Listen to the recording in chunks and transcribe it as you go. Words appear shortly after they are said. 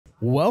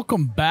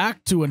Welcome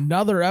back to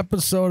another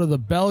episode of the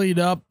Bellied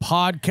Up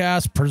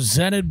podcast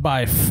presented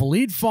by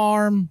Fleet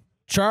Farm.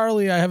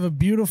 Charlie, I have a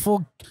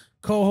beautiful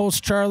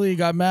co-host, Charlie. You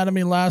got mad at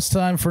me last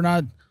time for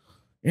not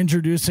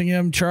introducing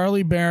him.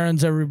 Charlie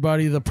Barons,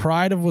 everybody, the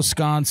pride of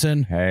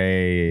Wisconsin.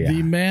 Hey.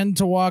 The Man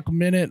to Walk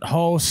Minute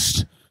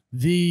host.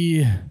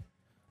 The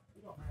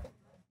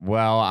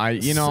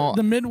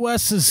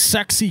Midwest's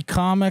sexy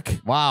comic.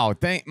 Wow.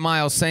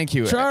 Myles, thank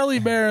you. Charlie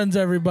Barons,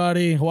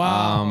 everybody.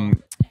 Wow.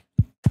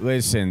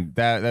 Listen,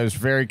 that was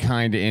very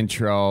kind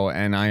intro,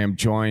 and I am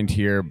joined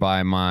here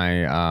by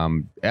my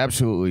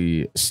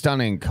absolutely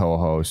stunning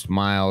co-host,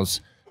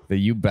 Myles, the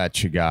You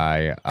Betcha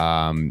guy.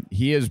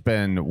 He has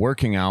been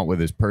working out with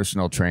his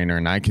personal trainer,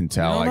 and I can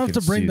tell. You don't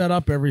have to bring that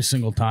up every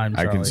single time,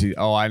 Charlie. I can see.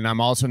 Oh, and I'm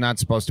also not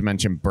supposed to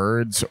mention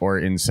birds or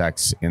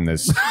insects in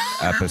this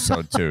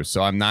episode, too.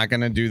 So I'm not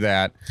going to do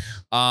that.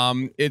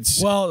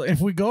 Well,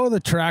 if we go to the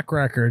track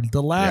record,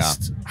 the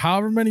last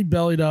however many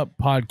Bellied Up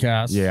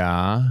podcasts,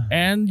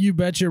 and You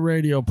Betcha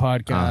Radio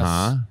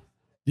podcasts,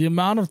 the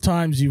amount of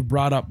times you've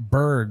brought up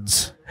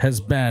birds has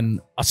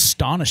been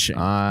astonishing.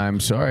 I'm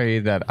sorry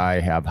that I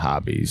have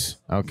hobbies.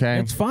 Okay,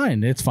 it's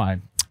fine. It's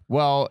fine.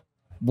 Well,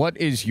 what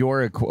is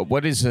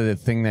the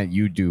thing that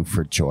you do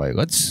for joy?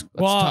 Let's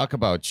talk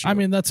about you. I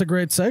mean, that's a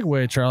great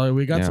segue, Charlie.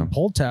 We got some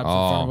pull tabs in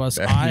front of us.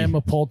 I am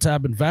a pull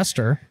tab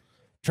investor.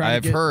 I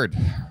have heard.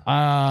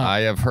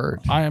 I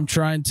am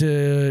trying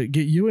to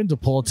get you into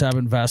pull tab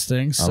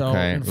investing. So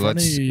okay,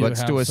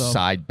 let's do a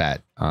side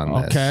bet on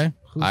this. Okay.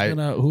 Who's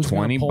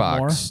 $20 pull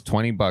more?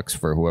 $20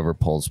 for whoever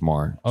pulls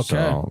more. Okay.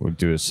 So we'll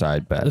do a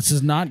side bet. This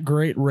is not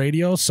great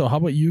radio, so how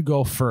about you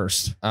go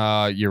first?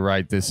 You're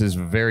right. This is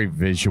very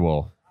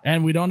visual.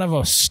 And we don't have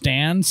a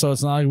stand, so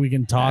it's not like we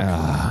can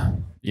talk.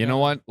 You know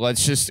what?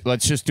 Let's just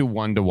do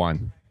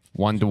 1-to-1.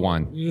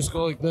 1-to-1. You just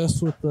go like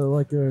this with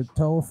a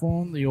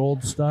telephone, the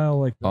old style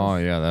like this. Oh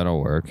yeah,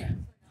 that'll work.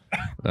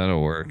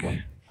 That'll work.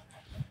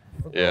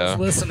 Yeah.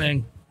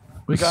 Listening.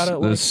 We got it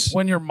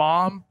when your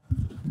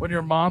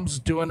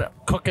mom's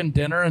cooking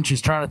dinner and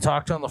she's trying to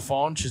talk to you on the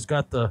phone, she's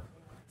got the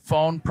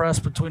phone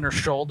pressed between her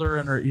shoulder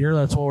and her ear.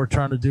 That's what we're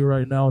trying to do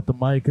right now with the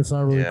mic. It's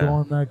not really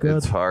going that good.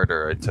 It's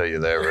harder, I tell you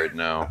that right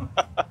now.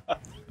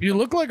 You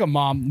look like a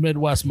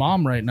Midwest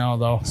mom right now,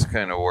 though. This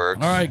kind of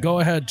works. All right, go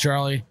ahead,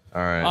 Charlie.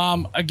 All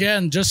right.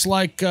 Again, just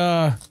like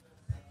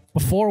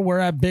before, we're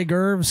at Big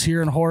Erv's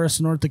here in Horace,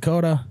 North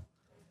Dakota.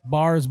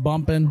 Bar is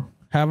bumping,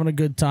 having a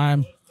good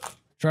time.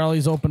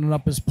 Charlie's opening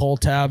up his pull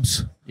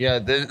tabs. Yeah,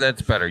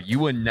 that's better.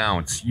 You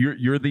announce.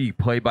 You're the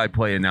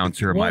play-by-play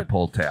announcer of my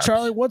pull tabs.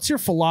 Charlie, what's your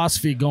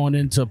philosophy going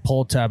into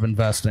pull tab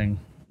investing?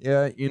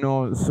 Yeah,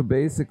 so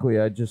basically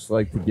I just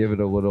like to give it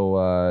a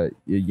little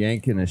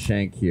yank and a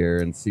shank here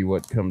and see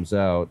what comes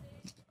out.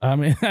 I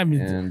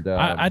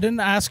didn't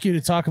ask you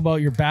to talk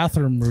about your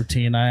bathroom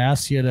routine. I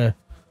asked you to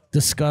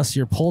discuss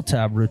your pull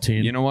tab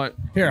routine. You know what?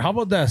 Here, how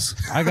about this?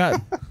 I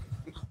got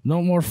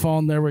no more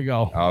phone. There we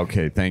go.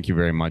 Okay, thank you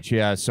very much.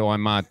 Yeah, so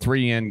I'm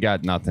 3 in,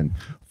 got nothing.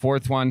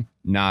 Fourth one,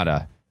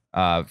 nada.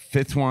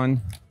 Fifth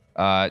one,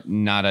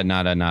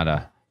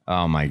 nada.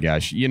 Oh my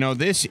gosh!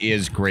 This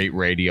is great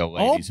radio,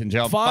 ladies and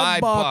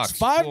gentlemen. $5.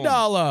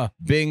 $5.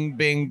 Bing,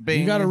 bing, bing.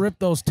 You got to rip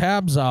those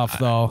tabs off,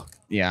 though.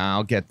 Yeah,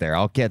 I'll get there.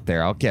 Okay.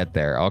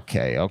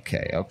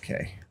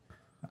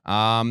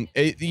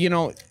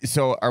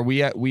 So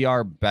we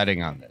are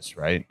betting on this,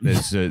 right?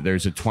 There's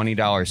a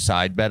 $20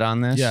 side bet on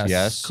this.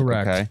 Yes,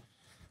 correct. Okay.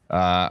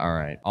 All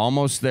right,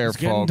 almost there, He's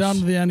folks. Getting down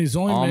to the end. He's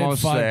only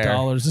almost made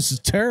 $5. This is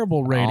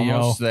terrible radio.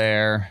 Almost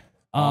there.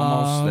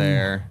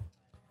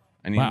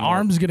 My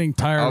arm's getting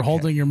tired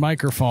holding your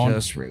microphone.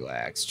 Just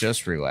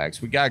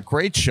relax. We got a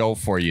great show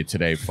for you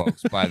today,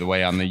 folks. By the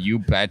way, on the You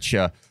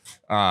Betcha.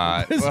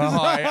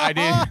 I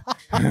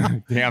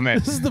did. Damn it.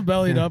 This is the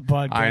Bellied Up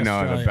podcast. I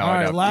know. Charlie. The Bellied All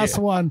right, Up. last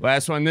one.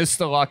 Last one. This is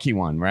the lucky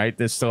one, right?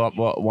 This is the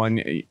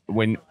one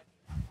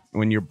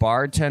when your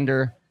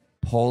bartender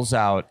pulls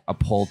out a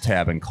pull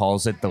tab and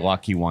calls it the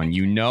lucky one.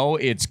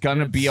 It's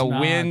gonna be a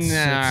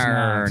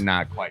winner.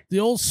 Not quite. The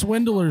old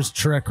swindler's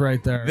trick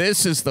right there.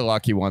 This is the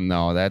lucky one,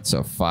 though. That's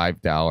a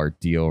 $5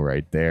 deal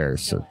right there.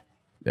 So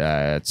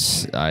I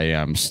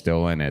am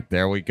still in it.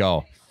 There we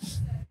go.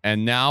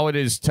 And now it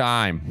is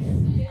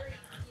time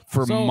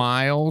for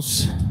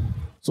Myles.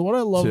 So what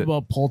I love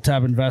about pull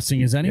tab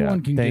investing is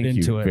anyone can get into it.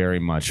 Thank you very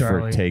much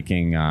for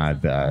taking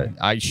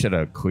I should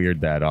have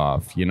cleared that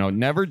off.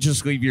 Never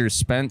just leave your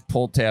spent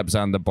pull tabs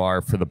on the bar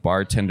for the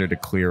bartender to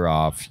clear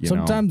off.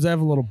 Sometimes they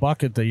have a little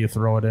bucket that you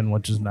throw it in,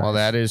 which is nice. Well,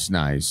 that is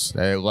nice.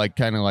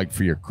 Kind of like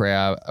for your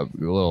crab, a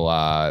little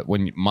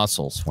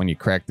mussels when you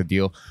crack the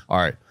deal. All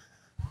right,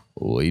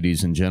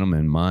 ladies and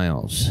gentlemen,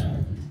 Myles.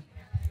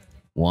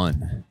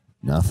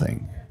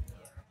 1-0.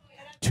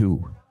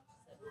 2,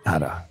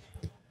 nada.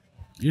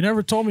 You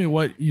never told me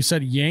what you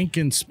said. Yank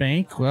and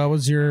spank. What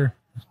was your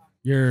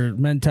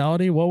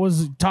mentality?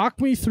 Talk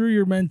me through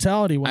your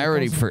mentality. I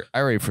already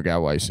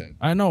forgot what I said.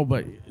 I know,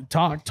 but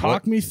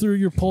talk me through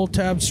your pull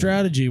tab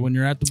strategy when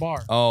you're at the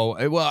bar. Oh,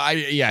 well,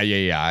 I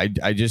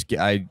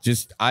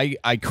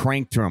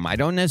crank through them. I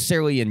don't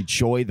necessarily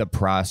enjoy the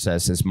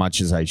process as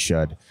much as I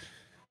should.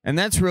 And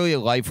that's really a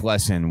life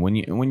lesson. When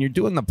you're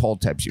doing the pull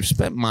tabs, you've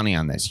spent money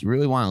on this. You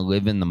really want to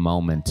live in the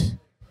moment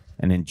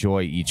and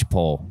enjoy each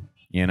pull,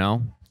 you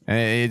know?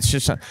 It's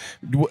just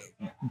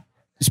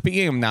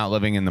speaking of not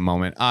living in the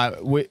moment,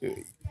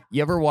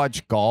 you ever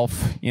watch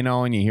golf, you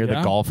know, and you hear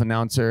the golf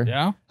announcer?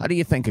 Yeah. How do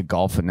you think a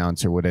golf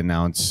announcer would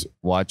announce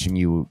watching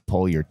you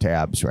pull your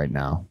tabs right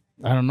now?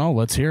 I don't know.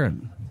 Let's hear it.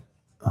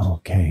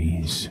 Okay,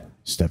 he's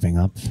stepping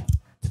up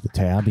to the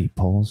tab. He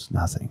pulls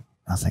nothing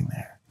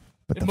there.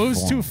 But it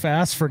moves too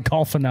fast for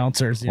golf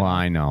announcers. Well,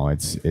 I know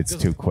it's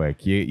too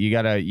quick. You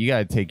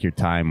gotta take your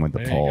time with the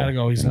pull. You gotta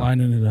go. He's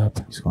lining it up.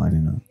 He's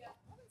lining up.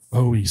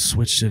 Oh, he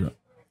switched it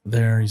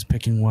there. He's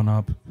picking one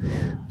up.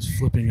 He's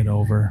flipping it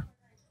over.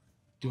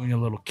 Doing a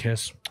little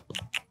kiss.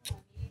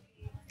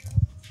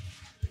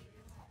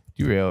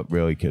 Do you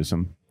really kiss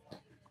him?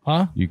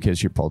 Huh? You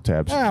kiss your pull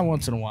tabs?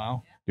 Once in a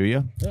while. Do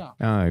you? Yeah.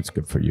 Oh, it's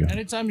good for you.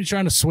 Anytime you're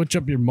trying to switch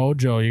up your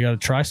mojo, you got to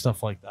try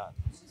stuff like that.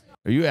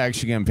 Are you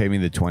actually going to pay me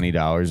the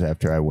 $20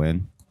 after I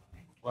win?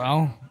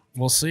 Well,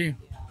 we'll see.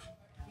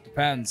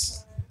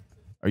 Depends.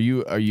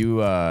 You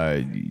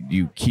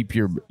keep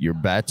your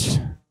bets?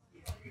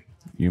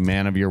 You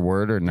man of your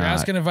word or not? You're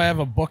asking if I have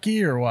a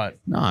bookie or what?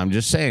 No, I'm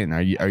just saying. Are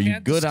you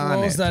good on it?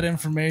 Disclose that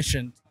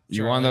information.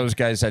 You one of those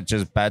guys that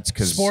just bets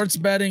because sports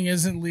betting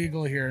isn't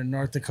legal here in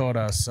North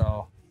Dakota,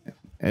 so.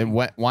 And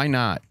why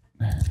not?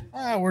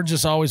 We're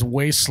just always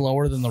way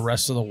slower than the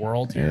rest of the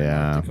world here in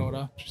North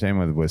Dakota. Same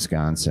with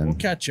Wisconsin. We'll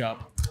catch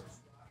up.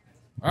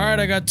 All right,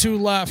 I got 2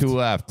 left. 2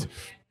 left.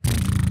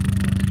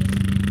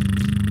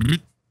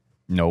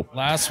 Nope.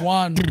 Last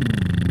one.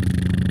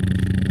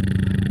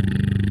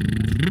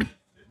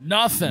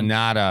 Nothing.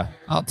 Nada.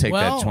 I'll take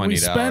that $20. We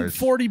spent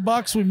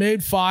 $40. We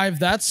made 5.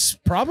 That's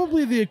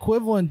probably the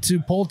equivalent to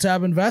pull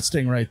tab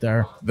investing right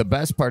there. The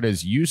best part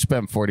is you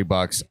spent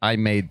 $40. I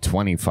made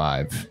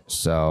 25.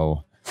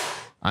 So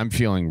I'm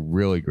feeling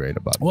really great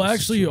about this. Well,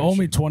 actually, you owe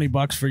me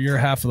 $20 for your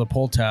half of the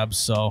pull tabs.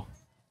 So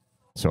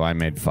I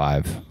made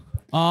 5.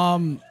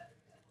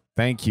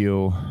 Thank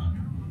you.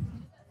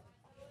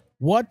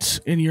 What,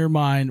 in your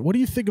mind, what do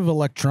you think of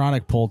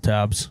electronic pull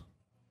tabs?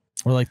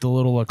 Or like the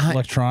little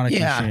electronic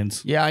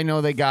machines. Yeah, I know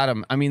they got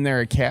them. I mean,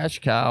 they're a cash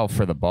cow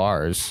for the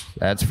bars.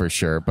 That's for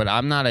sure. But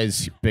I'm not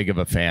as big of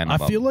a fan of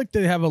them. I feel like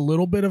they have a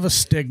little bit of a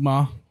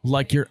stigma.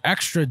 Like you're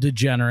extra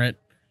degenerate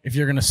if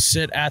you're going to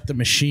sit at the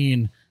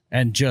machine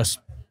and just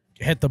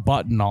hit the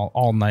button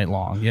all night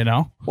long, you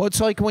know? Well,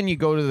 it's like when you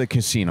go to the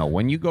casino.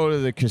 When you go to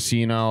the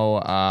casino,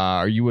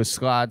 are you a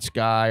slots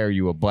guy? Are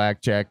you a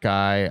blackjack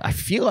guy? I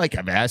feel like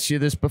I've asked you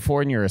this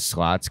before and you're a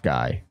slots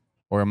guy.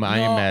 Or am I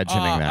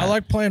imagining that? I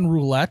like playing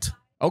roulette.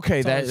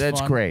 Okay, that's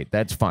fun.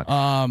 That's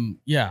fun.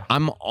 Yeah.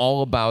 I'm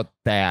all about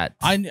that.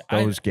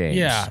 Those games.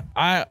 Yeah,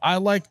 I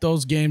like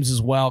those games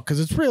as well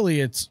because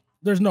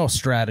there's no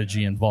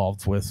strategy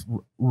involved with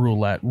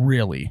roulette,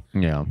 really.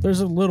 Yeah.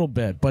 There's a little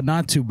bit, but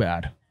not too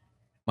bad.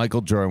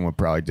 Michael Jordan would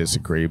probably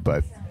disagree,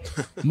 but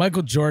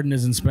Michael Jordan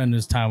isn't spending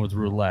his time with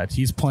roulette.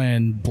 He's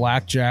playing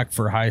blackjack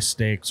for high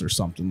stakes or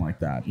something like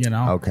that, you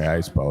know? Okay,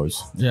 I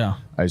suppose. Yeah.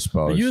 I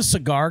suppose. Are you a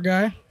cigar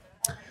guy?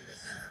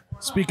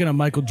 Speaking of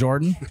Michael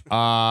Jordan,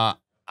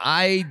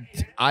 I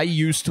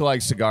used to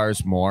like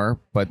cigars more,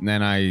 but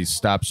then I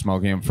stopped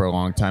smoking them for a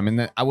long time. And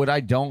then what I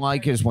don't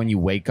like is when you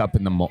wake up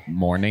in the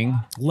morning,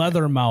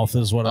 leather mouth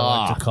is what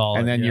I like to call it.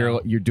 And then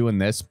you're doing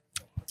this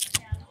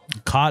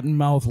cotton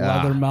mouth,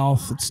 leather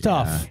mouth. It's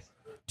tough. Yeah.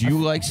 Do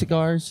you like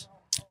cigars?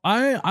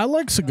 I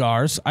like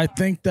cigars. I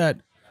think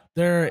that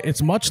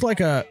it's much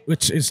like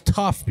which is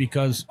tough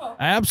because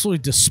I absolutely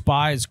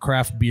despise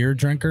craft beer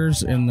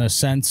drinkers in the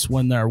sense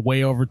when they're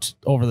way over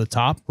the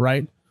top,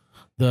 right?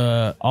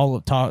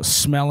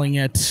 Smelling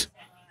it,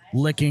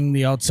 licking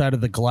the outside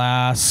of the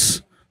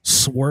glass,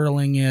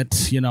 swirling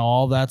it,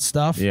 all that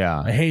stuff.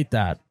 Yeah. I hate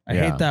that. I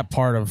hate that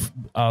part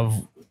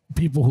of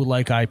people who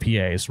like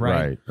IPAs,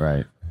 right?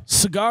 Right.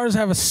 Cigars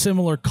have a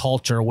similar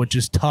culture, which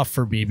is tough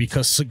for me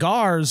because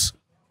cigars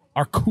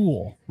are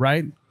cool,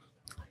 right?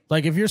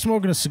 Like if you're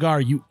smoking a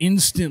cigar, you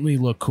instantly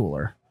look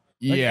cooler.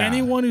 Like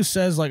anyone who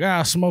says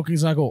like,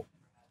 smoking's not cool.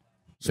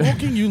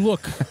 Smoking, you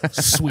look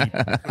sweet.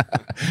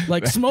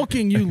 Like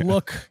smoking, you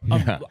look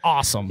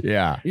awesome.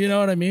 Yeah. You know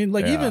what I mean?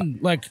 Like even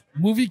like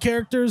movie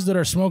characters that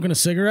are smoking a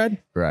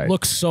cigarette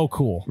look so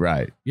cool.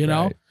 Right. You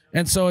know? Right.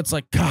 And so it's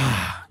like,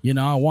 I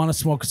want to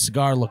smoke a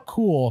cigar, look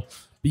cool,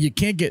 but you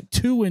can't get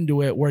too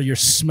into it where you're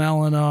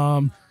smelling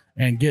them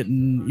and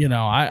getting,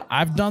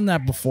 I've done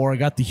that before. I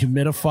got the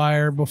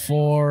humidifier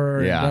before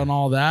and done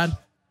all that.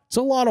 It's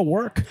a lot of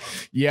work.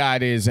 Yeah,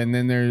 it is. And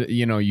then there,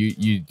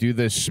 you do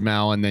the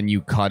smell and then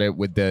you cut it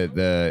with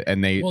the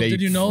and they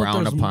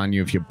frown upon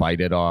you if you bite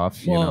it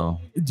off,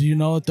 Do you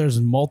know that there's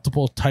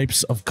multiple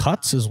types of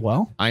cuts as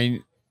well? I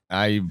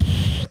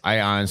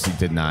honestly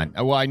did not.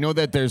 Well, I know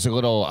that there's a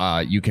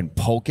little you can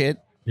poke it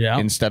Yeah.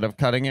 instead of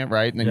cutting it,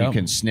 right? And then you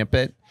can snip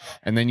it,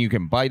 and then you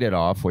can bite it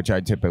off, which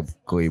I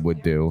typically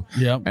would do.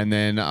 Yep. And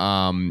then,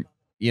 and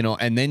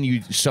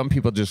then some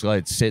people just let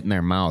it sit in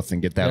their mouth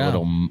and get that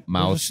little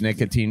mouth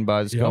nicotine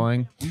buzz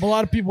going. A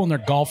lot of people when they're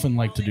golfing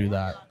like to do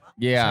that.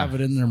 Yeah. Just have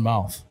it in their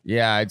mouth.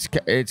 Yeah,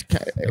 it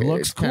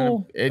looks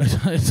cool.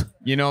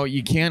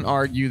 You can't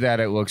argue that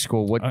it looks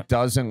cool. What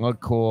doesn't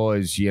look cool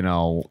is,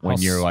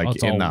 when you're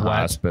like in the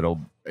hospital.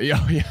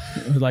 Yeah.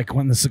 Like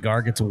when the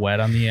cigar gets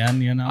wet on the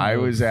end, I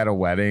was at a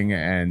wedding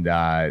and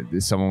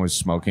someone was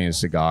smoking a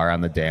cigar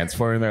on the dance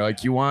floor and they're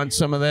like, "You want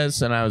some of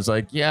this?" And I was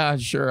like, "Yeah,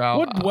 sure."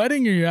 What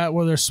wedding are you at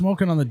where they're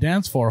smoking on the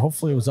dance floor?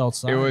 Hopefully it was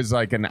outside. It was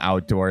like an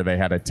outdoor. They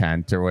had a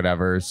tent or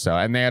whatever. So,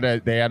 and they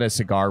had a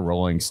cigar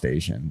rolling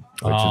station,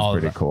 which is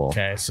pretty cool.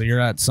 Okay, so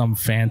you're at some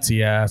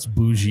fancy ass,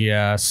 bougie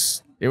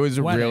ass. It was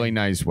a wedding. really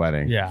nice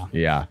wedding. Yeah.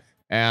 Yeah.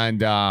 And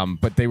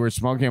but they were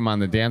smoking them on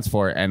the dance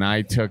floor, and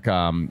I took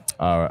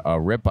a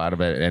rip out of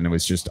it, and it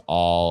was just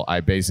all. I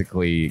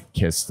basically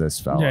kissed this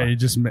fella. Yeah, you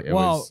just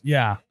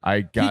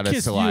I got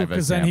a saliva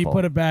because then he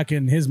put it back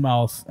in his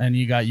mouth, and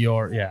you got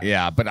your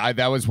Yeah, but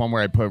that was one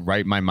where I put it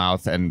right in my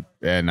mouth, and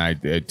I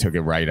took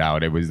it right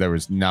out. There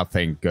was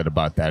nothing good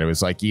about that. It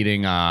was like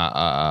eating it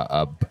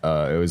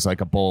was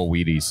like a bowl of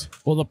Wheaties.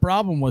 Well, the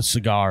problem with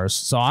cigars,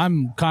 so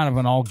I'm kind of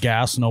an all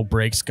gas, no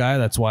brakes guy.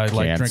 That's why I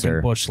like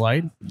drinking Busch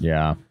Light.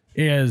 Yeah.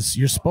 It's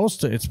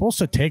supposed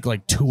to take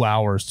like 2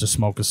 hours to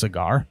smoke a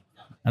cigar,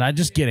 and I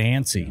just get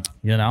antsy,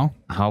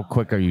 How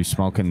quick are you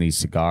smoking these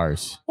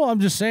cigars? Well, I'm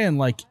just saying,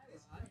 like,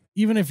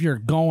 even if you're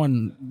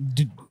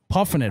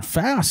puffing it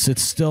fast, it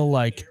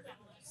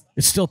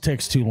still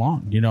takes too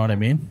long. You know what I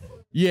mean?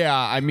 Yeah,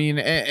 I mean,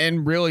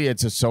 and really,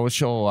 it's a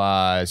social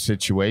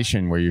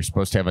situation where you're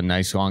supposed to have a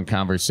nice long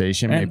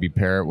conversation, maybe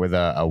pair it with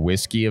a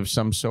whiskey of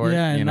some sort.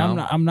 Yeah, and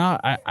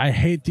I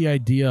hate the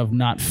idea of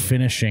not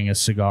finishing a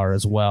cigar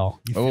as well.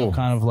 You feel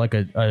kind of like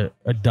a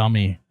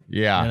dummy.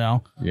 Yeah,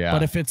 Yeah.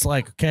 But if it's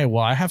like, okay,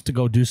 well, I have to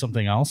go do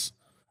something else,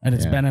 and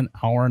it's been an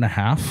hour and a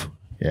half.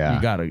 Yeah,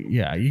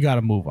 you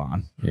gotta move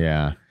on.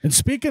 Yeah. And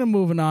speaking of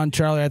moving on,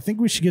 Charlie, I think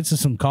we should get to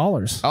some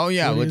callers. Oh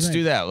yeah, let's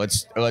do that.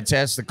 Let's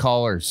ask the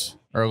callers.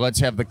 Or let's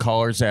have the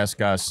callers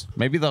ask us.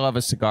 Maybe they'll have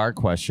a cigar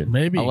question.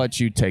 Maybe. I'll let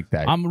you take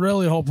that. I'm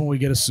really hoping we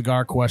get a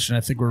cigar question.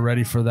 I think we're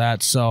ready for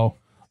that. So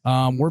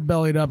we're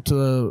bellied up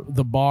to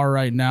the bar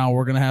right now.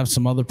 We're going to have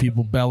some other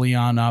people belly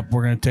on up.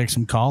 We're going to take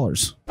some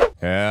callers.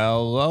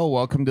 Hello.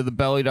 Welcome to the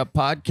Bellied Up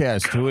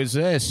Podcast. Who is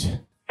this?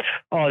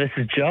 Oh, this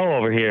is Joe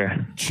over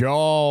here.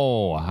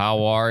 Joe,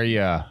 how are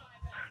you?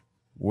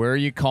 Where are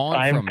you calling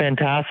from? I'm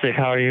fantastic.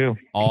 How are you?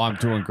 Oh, I'm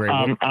doing great.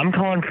 I'm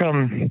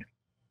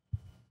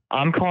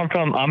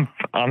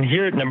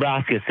here at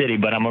Nebraska City,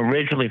 but I'm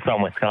originally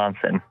from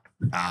Wisconsin.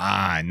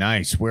 Ah,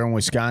 nice. Where in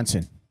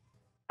Wisconsin?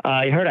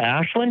 You heard of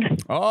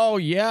Ashland? Oh,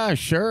 yeah,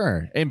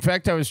 sure. In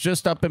fact, I was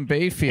just up in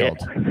Bayfield.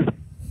 Yeah.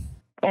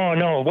 Oh,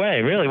 no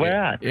way. Really? Where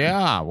at?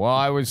 Yeah. Well,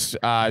 I was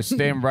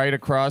staying right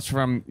across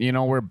from,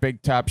 where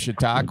Big Top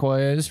Chautauqua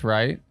is,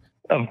 right?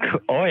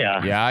 Oh,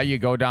 yeah. Yeah, you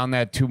go down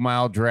that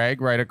 2-mile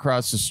drag right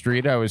across the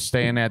street. I was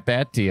staying at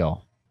that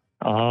deal.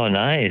 Oh,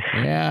 nice.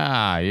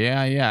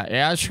 Yeah.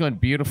 Ashland,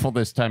 beautiful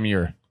this time of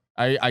year.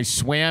 I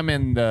swam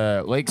in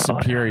the Lake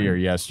Superior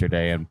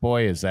yesterday, and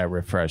boy, is that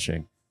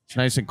refreshing. It's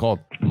nice and cold.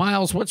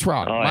 Myles, what's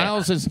wrong?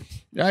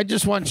 I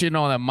just want you to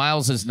know that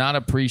Myles is not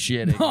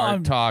appreciating our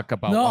talk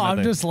about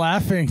I'm just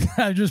laughing.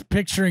 I'm just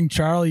picturing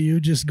Charlie, you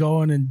just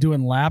going and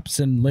doing laps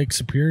in Lake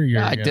Superior.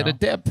 Yeah, I did a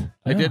dip.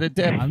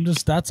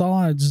 That's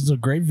all. It's just a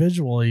great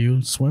visual of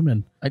you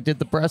swimming. I did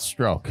the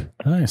breaststroke.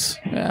 Nice.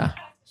 Yeah.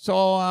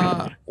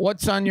 So,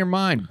 what's on your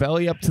mind?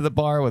 Belly up to the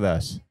bar with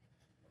us.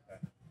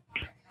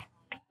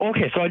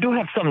 Okay, so I do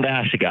have something to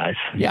ask you guys.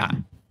 Yeah.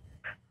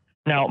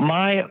 Now,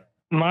 my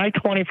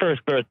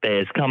 21st birthday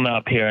is coming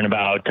up here in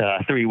about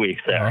 3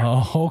 weeks there.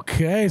 Oh,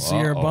 okay, so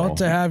you're about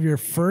to have your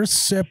first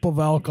sip of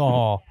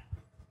alcohol.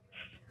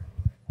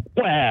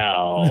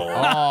 Well,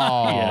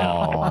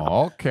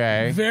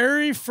 okay.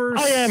 Very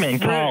first. I am in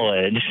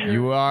college.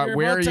 You are. You're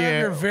where are about to you? have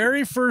your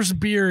very first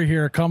beer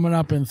here coming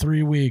up in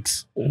 3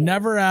 weeks.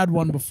 Never had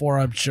one before,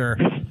 I'm sure.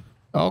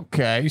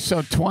 Okay,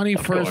 so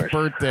 21st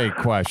birthday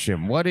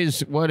question. What is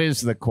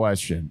the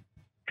question?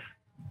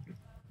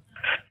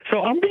 So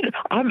I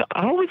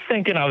was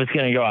thinking I was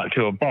going to go out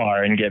to a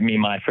bar and get me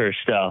my first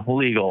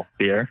legal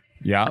beer.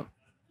 Yeah.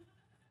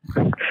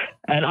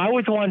 And I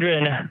was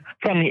wondering,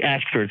 from the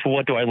experts,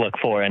 what do I look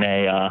for in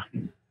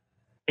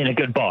a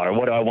good bar?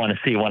 What do I want to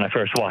see when I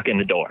first walk in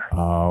the door?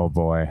 Oh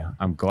boy,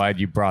 I'm glad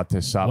you brought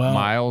this up,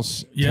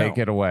 Myles. Take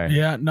it away.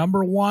 Yeah,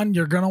 number one,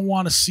 you're gonna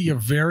want to see a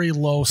very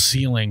low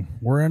ceiling.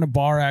 We're in a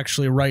bar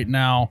actually right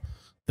now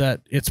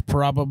that it's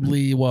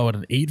probably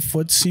an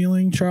 8-foot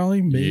ceiling,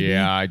 Charlie. Maybe.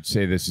 Yeah, I'd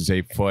say this is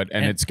 8 foot,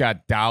 and it's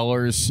got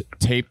dollars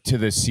taped to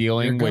the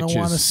ceiling. You're gonna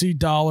want to see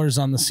dollars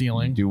on the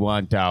ceiling. Do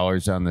want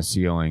dollars on the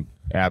ceiling?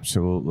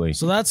 Absolutely.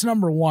 So that's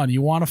number one.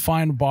 You want to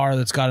find a bar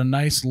that's got a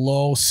nice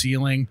low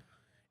ceiling.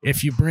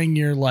 If you bring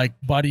your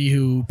buddy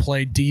who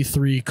played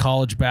D3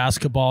 college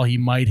basketball, he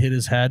might hit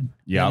his head.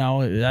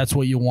 Yep. That's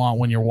what you want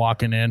when you're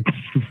walking in.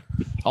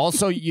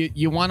 Also,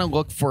 you want to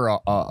look for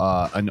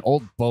an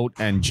old boat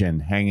engine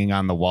hanging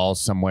on the wall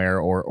somewhere,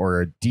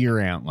 or a deer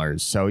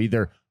antlers. So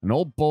either an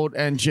old boat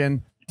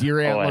engine, deer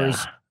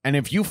antlers, and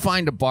if you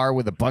find a bar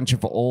with a bunch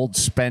of old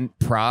spent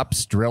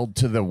props drilled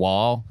to the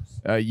wall,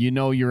 you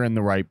know you're in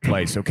the right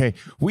place. Okay,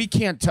 we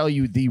can't tell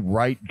you the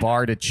right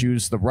bar to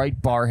choose. The right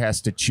bar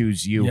has to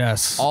choose you.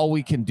 Yes. All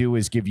we can do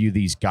is give you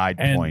these guide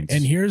points.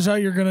 And here's how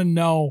you're gonna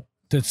know.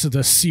 That's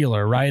the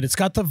sealer, right? It's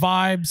got the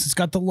vibes. It's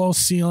got the low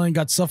ceiling.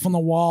 Got stuff on the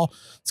wall.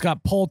 It's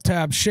got pull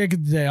tabs, shake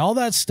of the day, all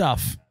that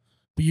stuff.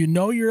 But you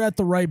know you're at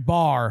the right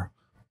bar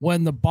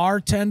when the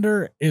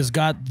bartender is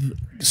got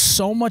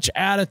so much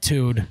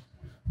attitude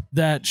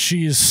that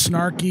she's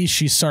snarky,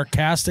 she's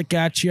sarcastic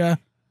at you.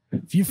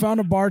 If you found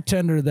a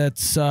bartender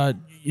that's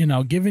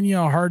giving you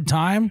a hard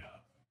time,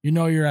 you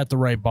know you're at the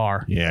right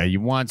bar. Yeah, you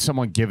want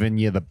someone giving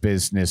you the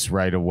business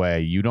right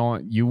away. You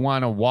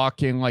want to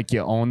walk in like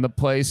you own the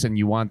place, and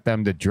you want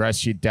them to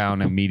dress you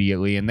down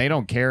immediately, and they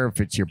don't care if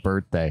it's your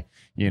birthday,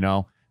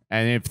 And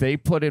if they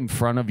put in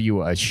front of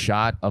you a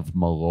shot of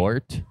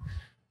Malort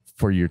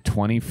for your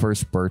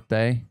 21st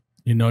birthday,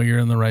 you know you're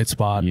in the right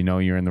spot. You know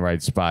you're in the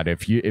right spot.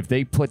 If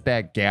they put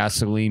that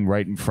gasoline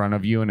right in front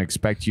of you and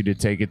expect you to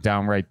take it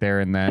down right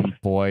there and then,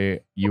 boy,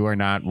 you are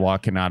not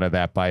walking out of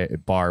that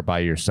bar by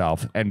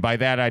yourself. And by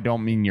that, I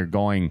don't mean you're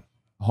going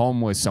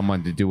home with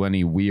someone to do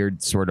any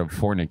weird sort of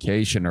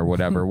fornication or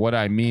whatever. What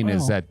I mean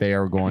is that they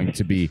are going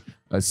to be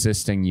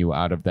assisting you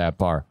out of that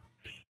bar.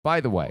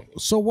 By the way.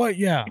 So what?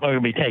 Yeah. I'm going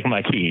to be taking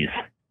my keys.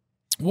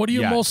 What are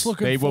you most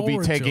looking forward to? They will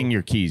be taking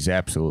your keys,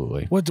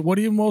 absolutely. What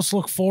do you most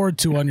look forward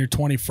to on your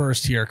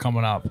 21st here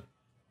coming up?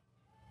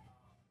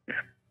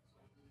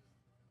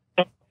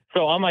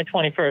 So on my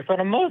 21st, what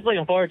I'm most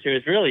looking forward to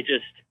is really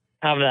just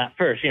having that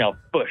first,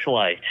 Bush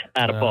Light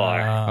at a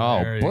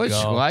bar.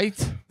 Bush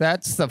Light?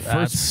 That's the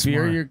first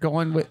beer you're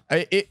going with?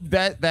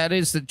 That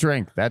is the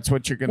drink. That's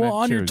what you're going to choose. Well,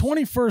 on your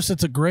 21st,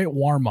 it's a great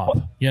warm-up,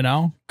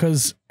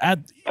 because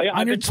I've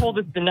been told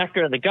it's the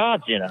nectar of the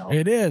gods,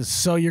 It is.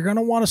 So you're going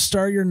to want to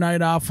start your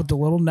night off with the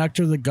little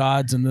nectar of the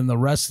gods, and then the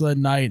rest of the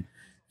night,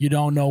 you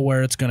don't know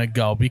where it's going to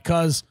go.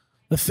 Because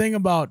the thing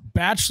about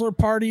bachelor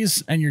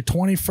parties and your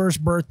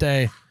 21st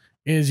birthday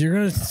is you're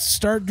going to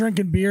start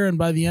drinking beer, and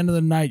by the end of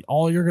the night,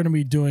 all you're going to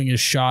be doing is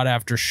shot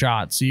after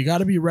shot. So you got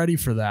to be ready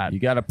for that. You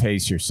got to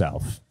pace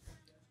yourself.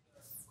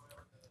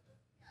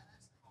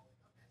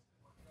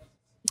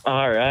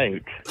 All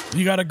right.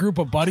 You got a group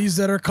of buddies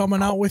that are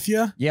coming out with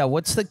you? Yeah,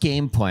 what's the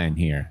game plan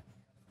here?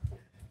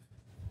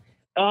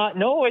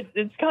 No,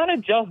 it's kind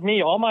of just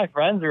me. All my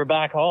friends are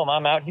back home.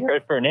 I'm out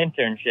here for an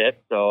internship,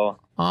 so.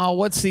 Oh,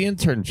 what's the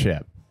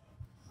internship?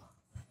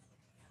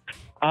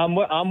 I'm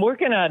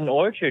working at an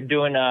orchard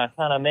doing kind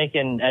of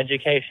making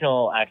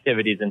educational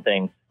activities and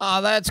things.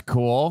 Oh, that's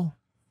cool.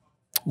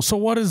 So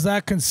what does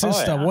that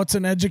consist of? What's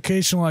an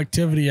educational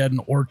activity at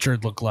an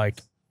orchard look like?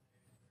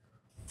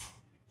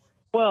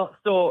 Well,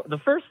 so the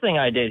first thing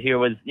I did here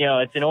was,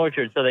 it's an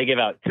orchard, so they give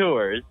out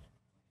tours.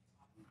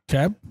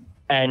 Okay.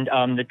 And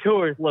the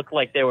tours looked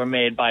like they were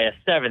made by a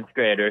 7th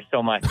grader.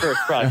 So my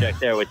first project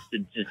there was to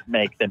just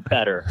make them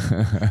better.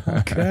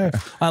 Okay.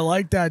 I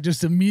like that.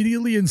 Just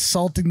immediately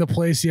insulting the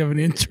place you have an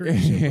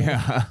internship.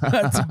 Yeah.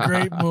 That's a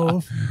great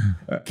move.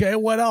 Okay.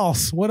 What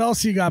else? What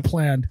else you got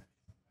planned?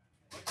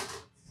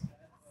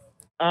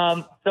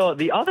 So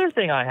the other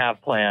thing I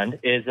have planned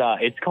is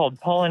it's called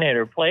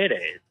Pollinator Play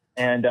Days.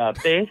 And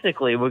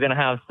basically we're going to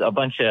have a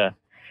bunch of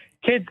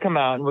kids come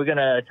out and we're going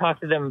to talk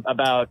to them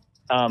about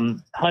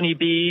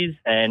honeybees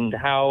and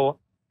how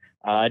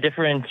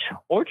different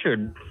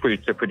orchard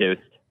fruits are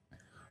produced.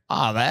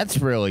 Oh, that's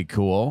really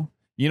cool.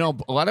 A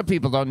lot of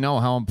people don't know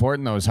how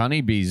important those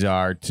honeybees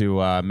are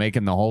to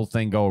making the whole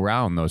thing go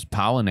around, those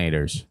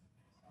pollinators.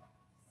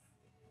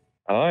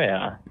 Oh,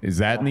 yeah. Is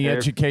that in the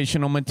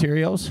educational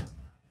materials?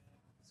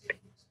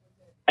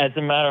 As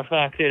a matter of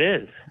fact, it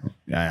is.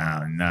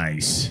 Oh,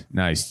 nice.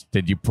 Nice.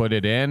 Did you put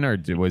it in, or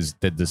did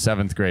the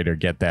 7th grader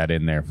get that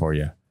in there for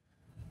you?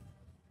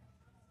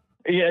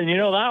 Yeah,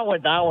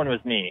 that one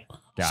was me.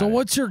 So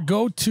what's your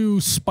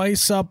go-to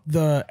spice up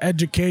the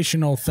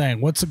educational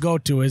thing? What's the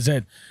go-to? Is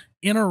it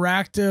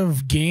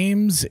interactive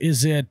games?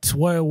 Is it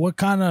what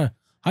kind of,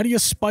 how do you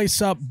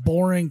spice up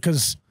boring?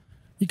 Because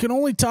you can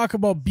only talk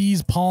about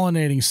bees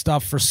pollinating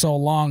stuff for so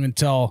long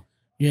until,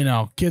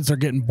 kids are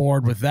getting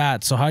bored with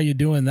that. So how you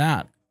doing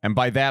that? And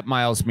by that,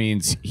 Myles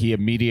means he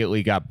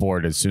immediately got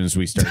bored as soon as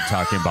we started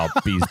talking about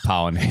bees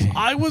pollinating.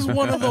 I was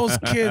one of those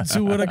kids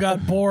who would have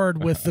got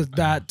bored with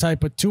that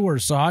type of tour.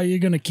 So how are you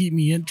going to keep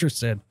me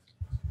interested?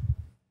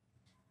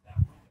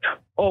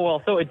 Oh,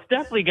 well, so it's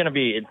definitely going to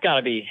be, it's got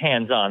to be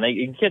hands-on.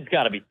 Kids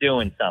got to be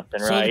doing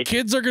something, right? So the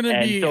kids are going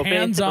to be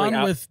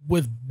hands-on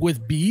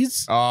with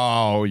bees?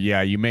 Oh,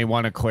 yeah. You may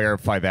want to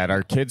clarify that.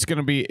 Are kids going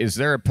to be, is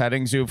there a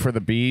petting zoo for the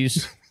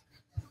bees?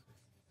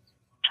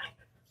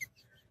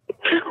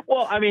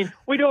 Well, I mean,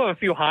 we do have a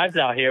few hives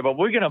out here, but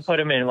we're going to put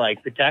them in,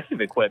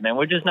 protective equipment.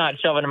 We're just not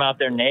shoving them out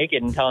there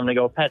naked and telling them to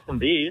go pet some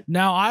bees.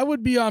 Now, I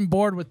would be on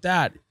board with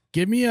that.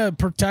 Give me a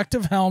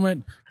protective helmet,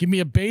 give me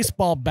a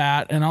baseball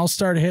bat, and I'll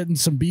start hitting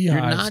some beehives.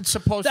 You're not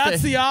supposed to.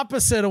 That's the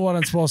opposite of what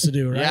I'm supposed to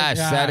do, right? Yes,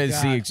 that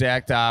is the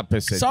exact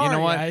opposite. Sorry, you know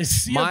what? I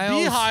see Myles,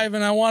 a beehive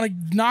and I want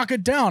to knock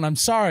it down. I'm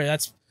sorry.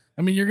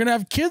 You're going to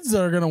have kids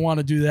that are going to want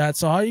to do that.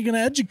 So how are you going to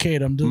educate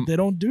them? They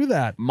don't do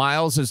that.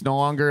 Myles is no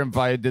longer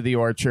invited to the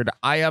orchard.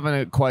 I have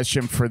a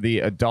question for the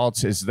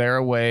adults. Is there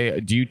a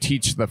way, do you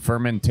teach the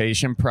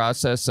fermentation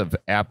process of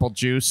apple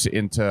juice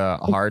into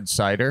hard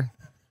cider?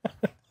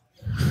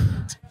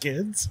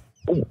 Kids?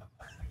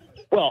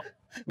 Well,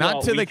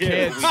 Not to the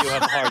kids. We do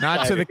have a hard Not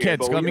to cider the here,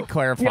 kids. but Let me we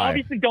clarify.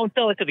 obviously don't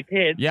sell it to the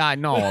kids. Yeah, I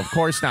know. Of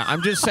course not.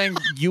 I'm just saying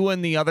you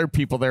and the other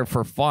people there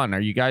for fun. Are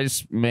you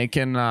guys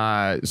making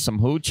some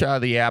hooch out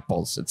of the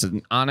apples? It's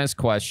an honest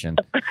question.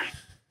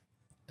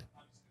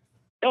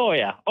 Oh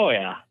yeah,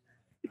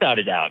 without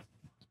a doubt.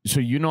 So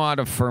you know how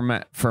to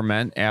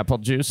ferment apple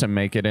juice and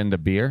make it into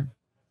beer?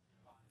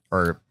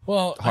 Or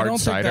Well, I hard don't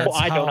cider? think that's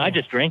Well, I don't. how- I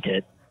just drink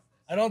it.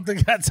 I don't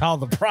think that's how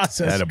the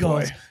process Attaboy.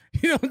 goes.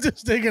 You don't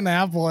just take an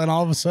apple and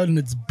all of a sudden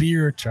it's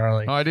beer,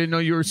 Charlie. Oh, I didn't know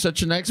you were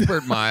such an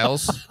expert,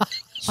 Myles.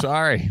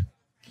 Sorry.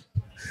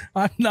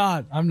 I'm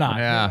not.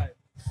 Yeah.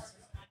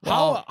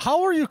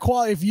 How are you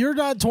if you're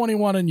not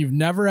 21 and you've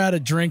never had a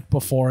drink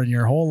before in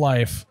your whole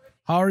life,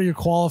 how are you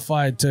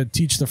qualified to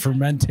teach the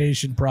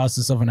fermentation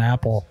process of an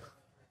apple?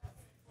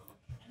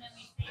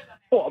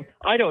 Well,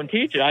 I don't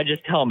teach it. I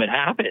just tell them it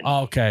happens.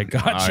 Okay,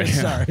 gotcha. Oh,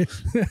 yeah.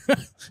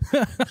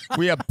 Sorry.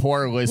 We have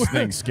poor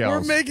listening skills.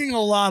 We're making a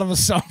lot of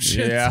assumptions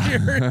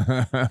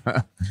here.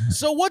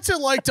 So what's it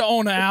like to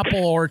own an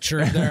apple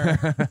orchard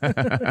there?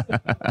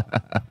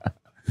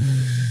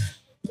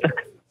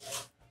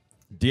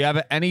 Do you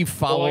have any Well,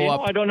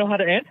 follow-up? I don't know how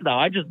to answer that.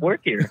 I just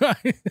work here.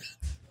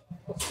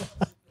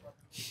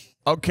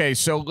 Okay,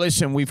 so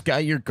listen, we've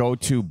got your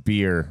go-to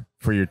beer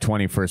for your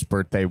 21st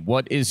birthday.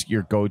 What is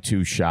your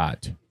go-to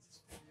shot?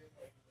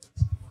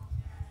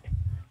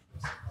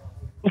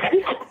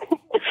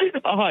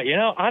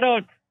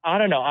 I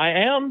don't know.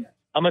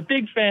 I'm a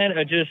big fan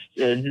of just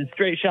a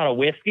straight shot of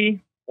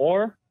whiskey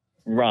or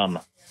rum.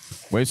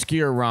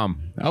 Whiskey or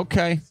rum?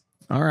 Okay.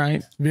 All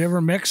right. Have you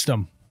ever mixed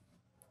them?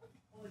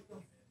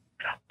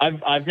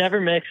 I've never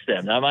mixed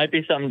them. That might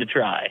be something to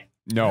try.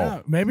 No.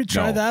 Yeah, maybe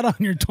try No. that on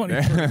your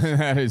 21st.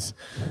 That is,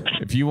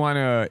 if you want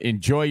to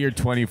enjoy your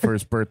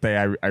 21st birthday,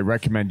 I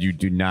recommend you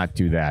do not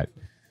do that.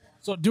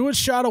 So do a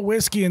shot of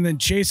whiskey and then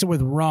chase it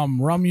with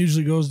rum. Rum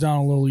usually goes down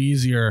a little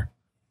easier.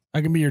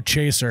 I can be your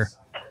chaser.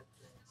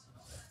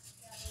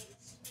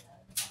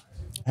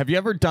 Have you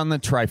ever done the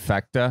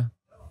trifecta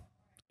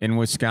in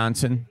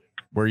Wisconsin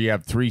where you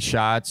have 3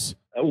 shots?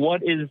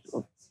 What is?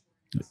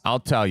 I'll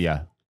tell you.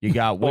 You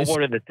got Well, whiskey.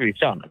 what are the 3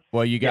 shots?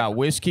 Well, you got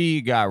whiskey,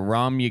 you got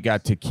rum, you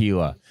got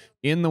tequila.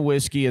 In the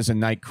whiskey is a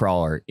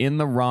nightcrawler. In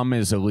the rum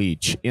is a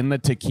leech. In the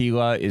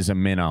tequila is a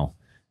minnow.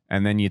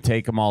 And then you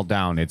take them all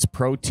down. It's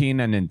protein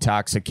and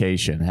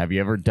intoxication. Have you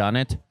ever done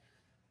it?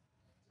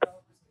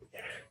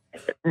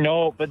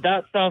 No, but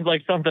that sounds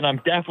like something I'm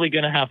definitely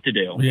going to have to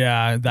do.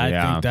 Yeah, I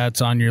think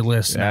that's on your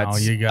list now.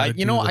 You got.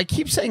 I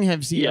keep saying,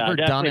 have you Yeah, ever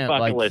done definitely it?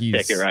 bucket Like list he's,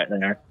 ticket right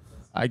there.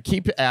 I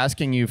keep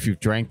asking you if you've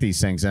drank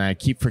these things, and I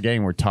keep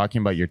forgetting we're talking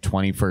about your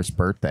 21st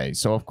birthday.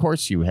 So of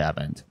course you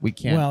haven't. We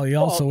can't. Well, he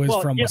also is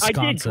from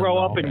Wisconsin. I did grow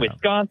up in though.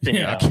 Wisconsin.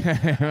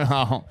 Yeah.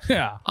 Well,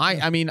 Yeah.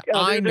 I mean, Yeah,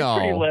 I they're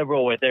pretty know.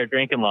 liberal with their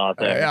drinking laws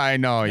there. I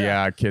know.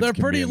 Yeah, kids. They're can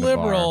be pretty in the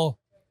bar. liberal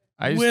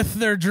with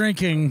their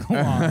drinking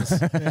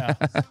laws. Yeah.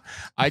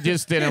 I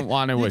just didn't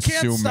want to You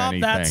assume can't stop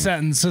anything. that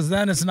sentence, because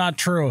then it's not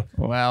true.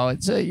 Well,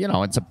 it's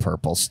a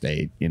purple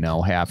state,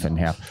 half and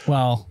half.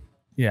 Well,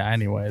 yeah,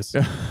 anyways.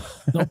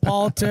 No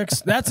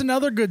politics. That's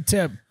another good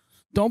tip.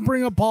 Don't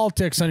bring up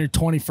politics on your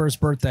 21st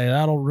birthday.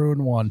 That'll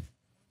ruin one.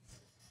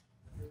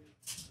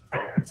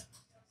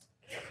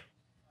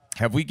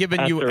 Have we given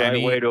That's you the right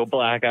any? way to a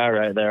black eye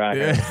right there. I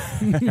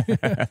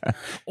heard.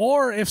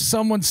 Or if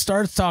someone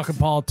starts talking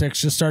politics,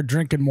 just start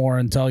drinking more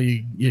until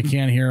you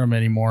can't hear them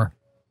anymore.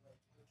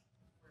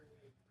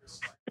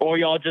 Or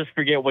y'all just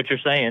forget what you're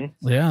saying.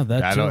 Yeah,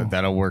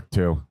 That'll work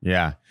too.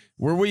 Yeah.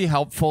 Were we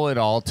helpful at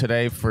all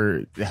today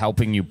for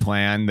helping you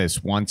plan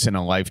this once in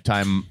a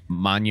lifetime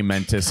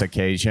monumentous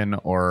occasion,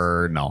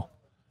 or no?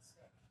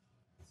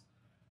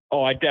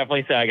 Oh, I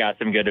definitely say I got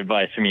some good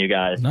advice from you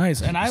guys.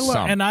 nice. And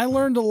I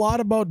learned a lot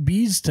about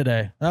bees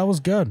today. That was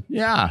good.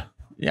 Yeah.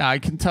 Yeah, I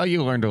can tell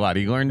you learned a lot.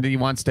 He learned he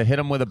wants to hit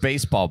him with a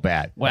baseball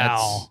bat.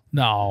 Well,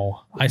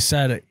 no, I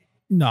said it.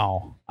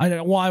 No,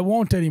 I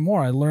won't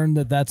anymore. I learned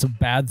that that's a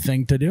bad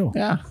thing to do.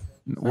 Yeah.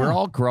 We're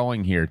all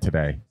growing here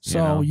today.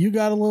 So you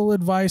got a little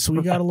advice.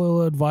 We got a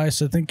little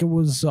advice. I think it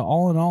was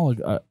all in all,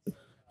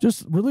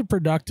 just really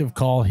productive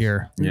call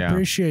here. We Yeah.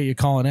 appreciate you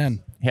calling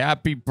in.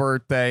 Happy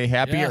birthday.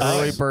 Happy Yes.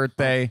 early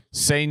birthday.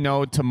 Say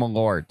no to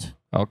Malort.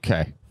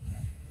 Okay.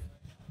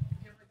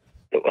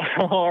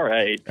 All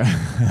right.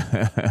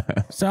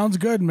 Sounds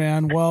good,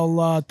 man.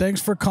 Well,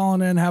 thanks for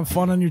calling in. Have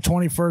fun on your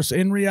 21st.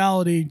 In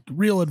reality,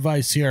 real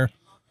advice here.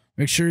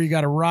 Make sure you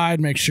got a ride.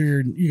 Make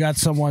sure you got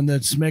someone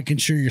that's making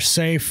sure you're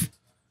safe.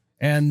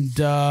 And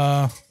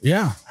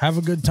yeah, have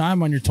a good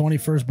time on your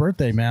 21st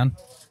birthday, man.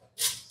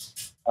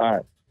 All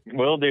right.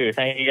 Will do.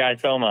 Thank you guys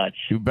so much.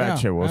 You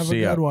betcha. Yeah, we'll have see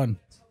a you. good one.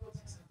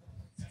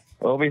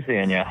 We'll be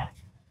seeing you.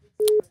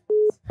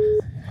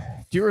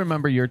 Do you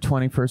remember your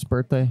 21st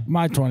birthday?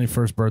 My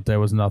 21st birthday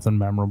was nothing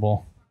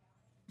memorable.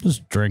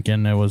 Just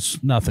drinking. It was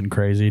nothing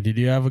crazy. Did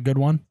you have a good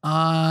one?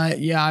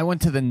 Yeah, I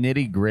went to the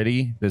Nitty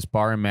Gritty, this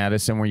bar in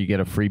Madison where you get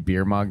a free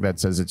beer mug that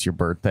says it's your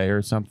birthday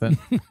or something.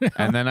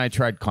 And then I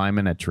tried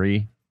climbing a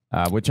tree,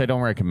 which I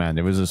don't recommend.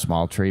 It was a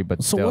small tree,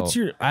 but So still. what's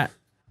your...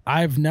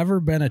 I've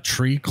never been a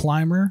tree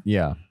climber.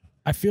 Yeah.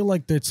 I feel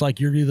like it's like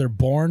you're either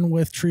born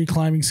with tree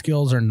climbing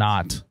skills or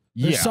not.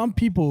 There's some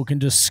people who can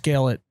just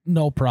scale it,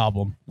 no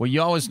problem. Well,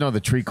 you always know the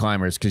tree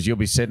climbers because you'll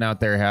be sitting out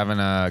there having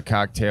a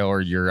cocktail or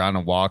you're on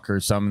a walk or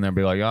something. They'll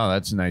be like, oh,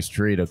 that's a nice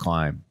tree to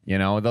climb. You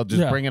know, they'll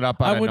just bring it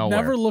up out of nowhere. I would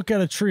never look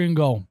at a tree and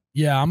go,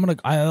 yeah,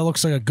 that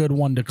looks like a good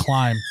one to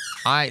climb.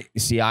 I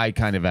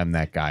kind of am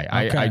that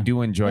guy. Okay. I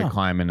do enjoy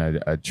climbing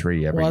a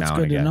tree every now and again.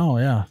 That's good to know,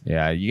 yeah.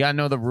 Yeah, you got to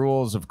know the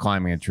rules of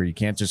climbing a tree. You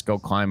can't just go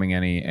climbing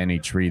any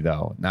tree,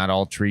 though. Not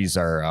all trees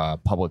are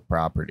public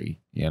property,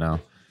 you know?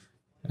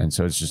 And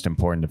so it's just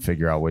important to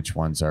figure out which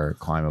ones are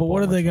climbable. But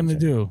what are they going to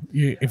do?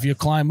 If you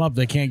climb up,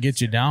 they can't get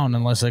you down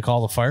unless they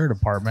call the fire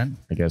department.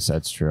 I guess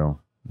that's true.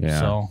 Yeah.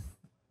 So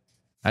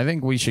I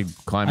think we should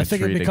climb a tree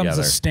together. I think it becomes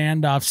a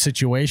standoff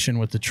situation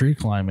with the tree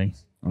climbing.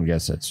 I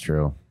guess that's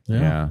true.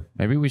 Yeah.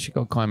 Maybe we should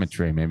go climb a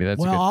tree. Maybe that's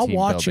a good I'll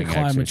watch you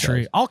climb exercise. a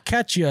tree. I'll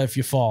catch you if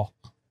you fall.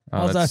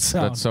 How's that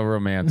sound? That's so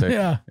romantic.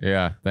 Yeah.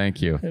 Yeah.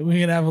 Thank you.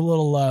 We can have a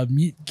little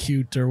meet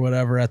cute or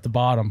whatever at the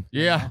bottom.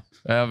 Yeah.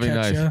 That'd be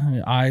Catch nice.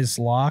 ya, eyes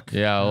lock.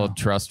 Yeah. A little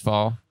trust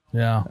fall.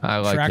 Yeah. I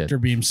like Tractor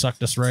it. beam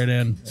sucked us right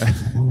in.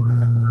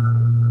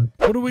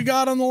 What do we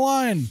got on the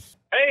line?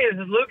 Hey,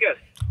 this is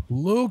Lucas.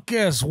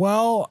 Lucas,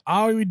 well,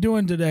 how are we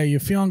doing today? You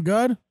feeling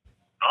good?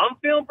 I'm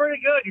feeling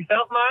pretty good.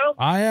 Yourself, Myles?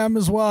 I am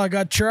as well. I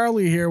got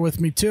Charlie here with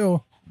me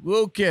too.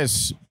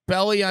 Lucas,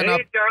 belly on Hey,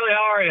 up. Charlie,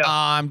 how are you?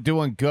 I'm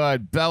doing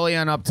good. Belly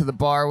on up to the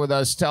bar with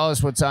us. Tell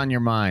us what's on your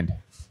mind.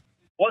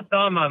 What's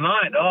on my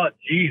mind? Oh,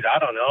 geez, I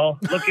don't know.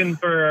 Looking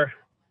for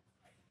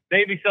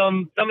maybe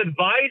some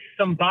advice,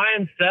 some buy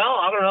and sell.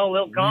 I don't know, a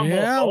little combo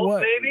of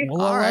both, maybe.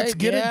 Well, All let's right,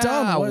 get it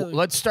done.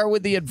 Let's start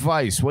with the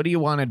advice. What do you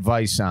want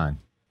advice on?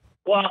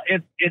 Well,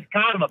 it's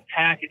kind of a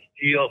package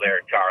deal there,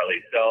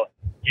 Charlie. So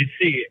you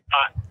see,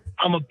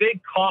 I'm a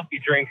big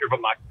coffee drinker,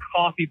 but my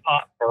coffee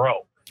pot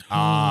broke.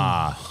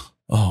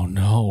 Oh,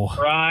 no.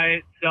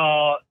 Right? So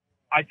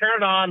I turn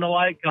it on, the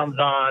light comes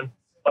on,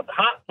 but the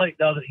hot plate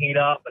doesn't heat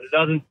up and it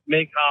doesn't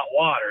make hot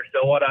water.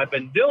 So what I've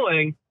been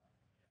doing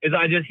is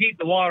I just heat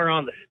the water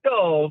on the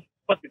stove,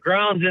 put the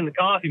grounds in the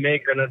coffee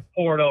maker, and then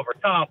pour it over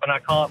top, and I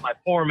call it my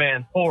poor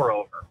man's pour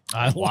over.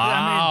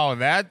 Wow,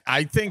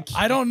 I think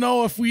I don't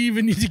know if we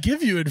even need to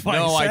give you advice.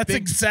 No, I That's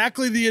think-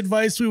 exactly the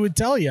advice we would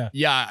tell you.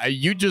 Yeah,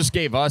 you just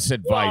gave us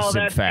advice.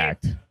 Well, in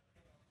fact,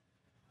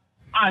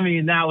 I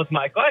mean, that was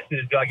my question: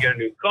 is do I get a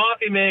new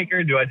coffee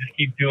maker? Do I just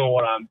keep doing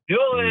what I'm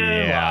doing?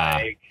 Yeah.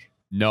 Like,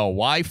 no.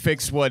 Why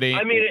fix what ain't?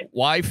 I mean,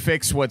 why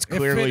fix what's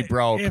clearly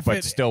broke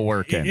but still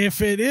working?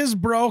 If it is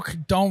broke,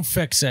 don't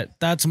fix it.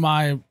 That's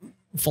my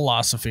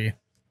philosophy.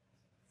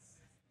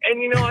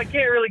 and you know, I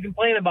can't really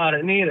complain about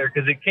it neither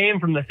because it came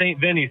from the St.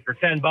 Vinny's for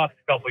 $10 a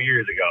couple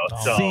years ago.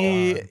 So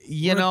See,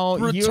 you know,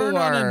 return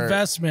on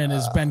investment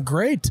has been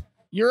great.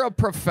 You're a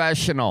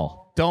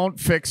professional. Don't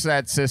fix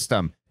that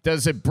system.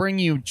 Does it bring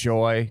you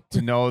joy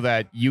to know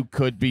that you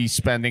could be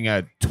spending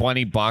a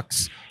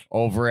 $20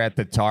 over at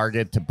the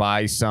Target to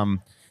buy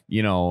some,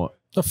 you know,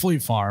 The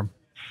Fleet Farm.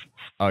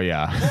 Oh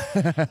yeah.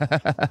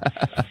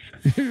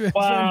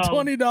 Wow.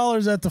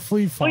 $20 at the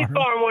Fleet Farm.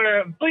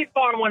 Fleet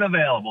Farm when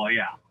available,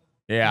 yeah.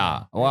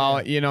 Yeah.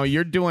 Well, you know,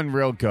 you're doing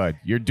real good.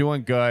 You're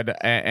doing good.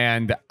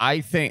 And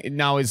I think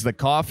now, is the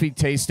coffee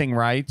tasting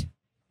right?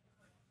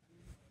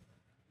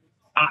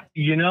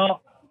 You know,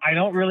 I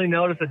don't really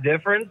notice a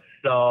difference.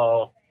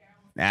 So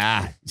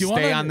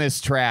Stay on this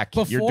track.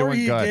 You're Before doing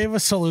he good. gave a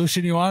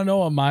solution, you want to know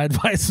what my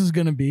advice is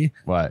going to be?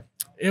 What?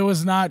 It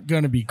was not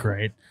going to be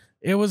great.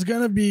 It was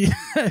going to be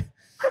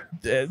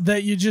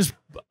that you just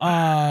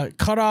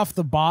cut off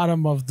the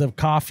bottom of the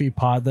coffee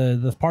pot,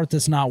 the part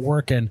that's not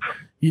working.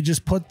 You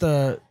just put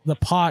the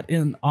pot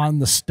in on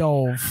the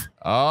stove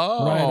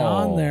right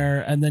on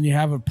there, and then you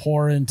have it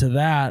pour into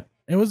that.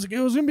 It was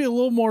gonna be a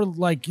little more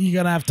like you're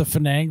gonna have to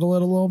finagle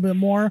it a little bit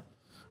more,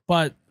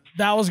 but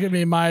that was gonna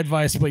be my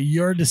advice. But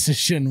your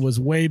decision was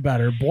way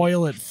better.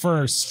 Boil it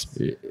first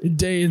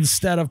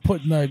instead of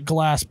putting the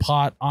glass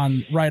pot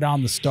right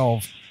on the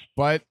stove.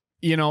 But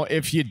you know,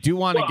 if you do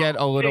want to get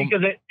a little,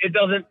 because it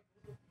doesn't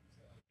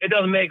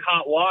make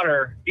hot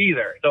water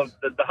either. So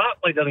the hot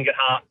plate doesn't get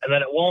hot, and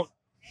then it won't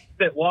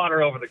spit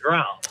water over the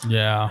ground.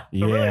 Yeah,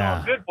 So really, all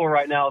it's good for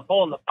right now is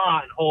holding the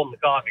pot and holding the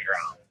coffee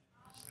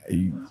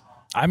ground.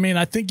 I mean,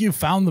 I think you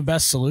found the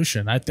best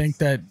solution. I think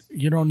that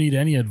you don't need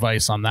any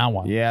advice on that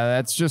one. Yeah,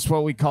 that's just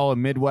what we call a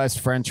Midwest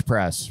French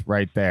press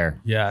right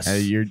there. Yes.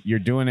 You're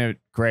doing it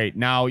great.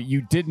 Now,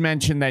 you did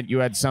mention that you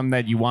had some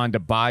that you wanted to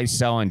buy,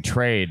 sell, and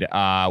trade.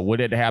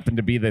 Would it happen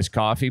to be this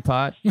coffee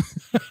pot?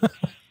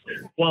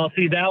 Well,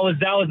 see, that was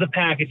the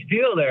package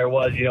deal there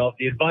was, if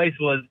the advice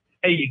was,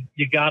 hey,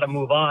 you got to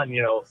move on,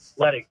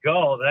 let it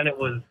go. Then it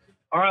was,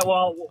 all right,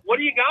 well, what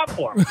do you got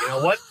for me?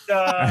 What do you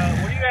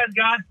guys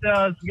got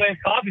some nice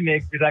coffee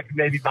makers I could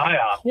maybe buy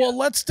off? Well,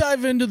 let's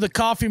dive into the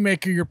coffee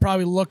maker you're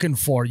probably looking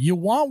for. You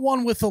want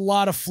one with a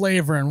lot of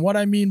flavor. And what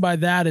I mean by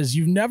that is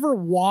you've never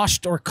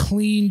washed or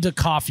cleaned a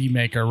coffee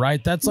maker,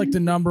 right? That's like the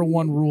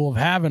 #1 rule of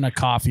having a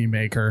coffee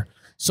maker.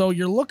 So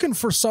you're looking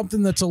for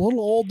something that's a little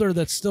older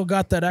that's still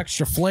got that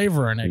extra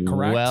flavor in it,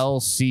 correct? Well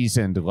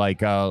seasoned,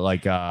 like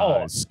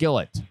a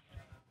skillet.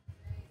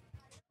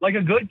 Like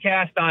a good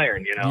cast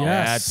iron, Yes.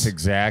 That's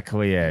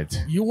exactly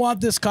it. You want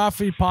this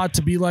coffee pot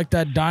to be like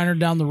that diner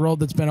down the road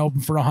that's been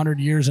open for 100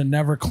 years and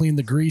never cleaned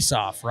the grease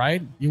off,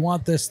 right? You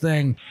want this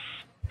thing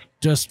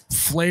just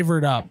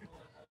flavored up.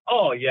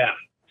 Oh, yeah.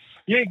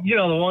 The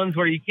ones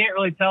where you can't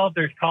really tell if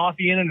there's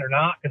coffee in it or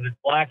not because it's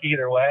black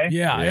either way.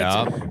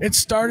 Yeah. It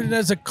started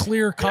as a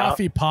clear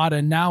coffee pot,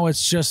 and now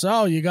it's just,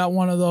 you got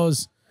one of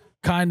those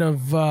kind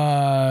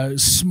of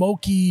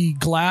smoky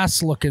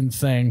glass-looking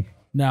thing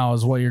now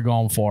is what you're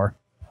going for.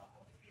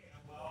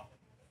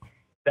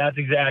 That's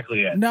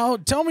exactly it. Now,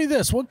 tell me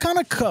this. What kind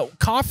of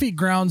coffee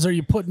grounds are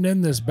you putting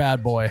in this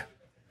bad boy?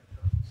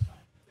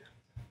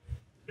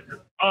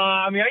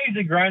 I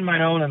usually grind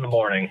my own in the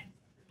morning.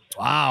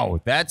 Wow,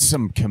 that's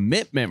some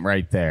commitment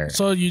right there.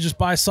 So you just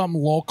buy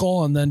something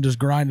local and then just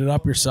grind it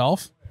up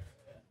yourself?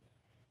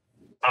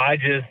 I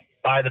just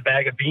buy the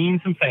bag of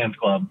beans from Sam's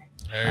Club.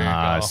 There you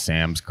go.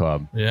 Sam's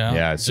Club. Yeah.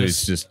 Yeah, so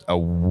it's just a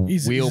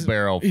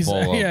wheelbarrow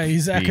full of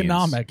he's beans.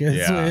 economic.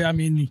 Yeah. I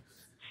mean,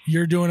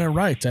 you're doing it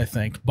right, I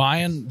think.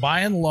 Buying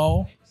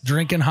low,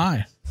 drinking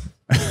high.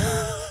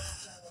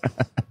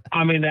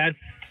 I mean, that's,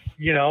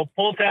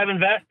 pull tab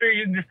investor.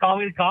 You can just call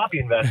me the coffee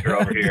investor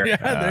over here.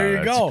 Yeah, there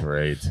you go. That's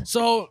great.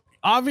 So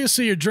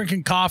obviously you're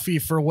drinking coffee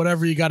for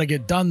whatever you got to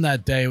get done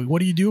that day. What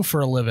do you do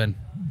for a living?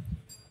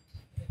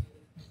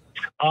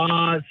 So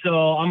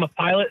I'm a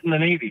pilot in the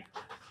Navy.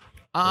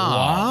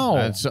 Wow.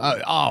 That's,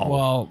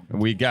 well,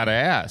 we got to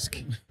ask.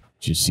 Did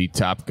you see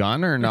Top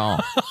Gun or no?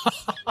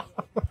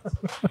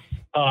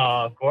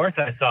 Of course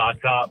I saw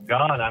Top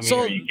Gun. I mean,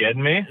 are you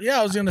kidding me? Yeah,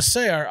 I was going to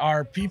say,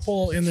 are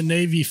people in the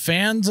Navy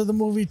fans of the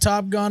movie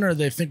Top Gun, or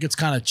they think it's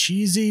kind of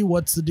cheesy?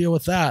 What's the deal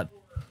with that?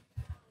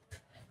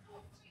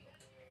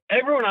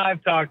 Everyone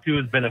I've talked to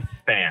has been a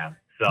fan.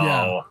 So,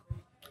 yeah.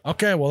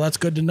 Okay, well, that's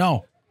good to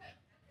know.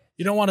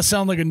 You don't want to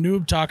sound like a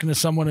noob talking to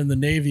someone in the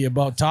Navy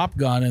about Top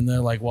Gun, and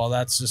they're like, well,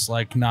 that's just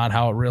like not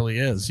how it really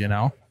is,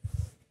 The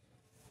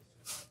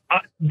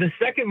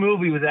second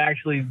movie was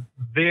actually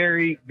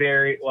very,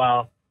 very it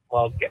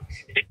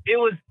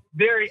was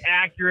very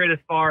accurate as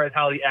far as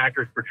how the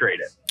actors portrayed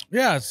it.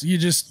 Yes,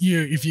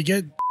 if you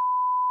get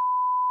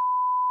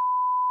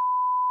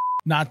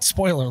not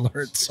spoiler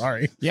alert,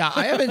 sorry. Yeah,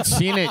 I haven't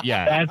seen it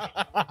yet.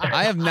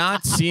 I have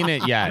not seen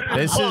it yet.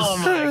 This is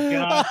my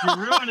gosh, you're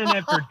ruining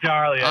it for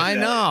Charlie. I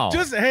know.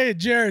 Hey,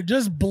 Jared,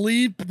 just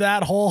bleep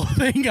that whole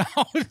thing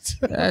out.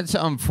 That's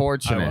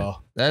unfortunate.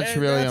 That's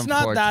really it's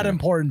unfortunate. not that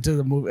important to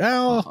the movie.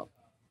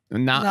 No,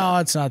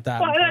 it's not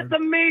that. Well, that's a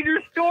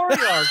major story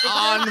arc.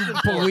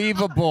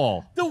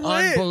 Unbelievable. The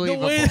way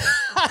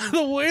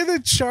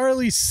that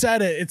Charlie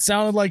said it, it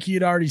sounded like he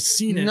had already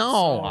seen it.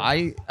 No, so.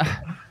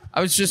 I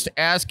was just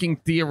asking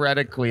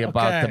theoretically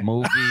about the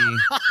movie.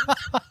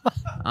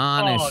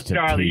 Honest to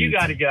Charlie, Pete. you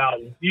got to get out.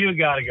 You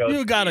got to go.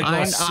 You got to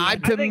go.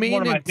 I've been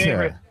meaning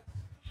to.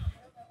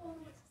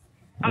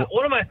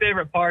 One of my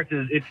favorite parts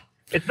is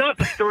it's not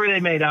the story they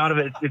made out of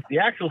it. It's the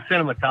actual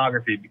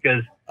cinematography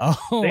because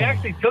they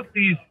actually took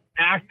these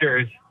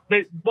actors.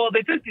 They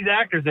took these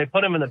actors. They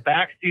put them in the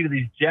back seat of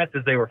these jets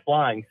as they were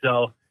flying.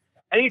 So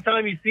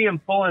anytime you see them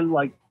pulling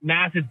like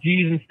massive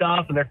G's and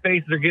stuff, and their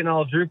faces are getting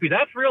all droopy,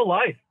 that's real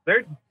life.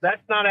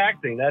 That's not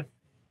acting. They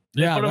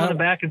put them in the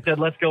back and said,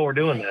 "Let's go. We're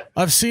doing this."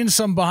 I've seen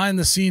some behind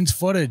the scenes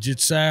footage.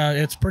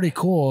 It's pretty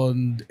cool,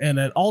 and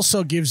it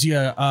also gives you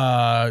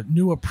a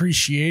new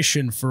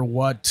appreciation for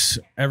what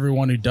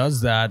everyone who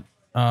does that.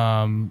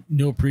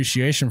 New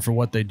appreciation for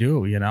what they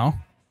do.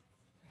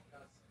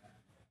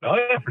 Oh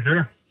yeah, for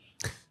sure.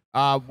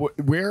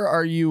 Where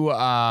are you?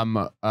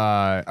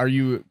 Are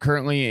you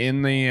currently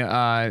in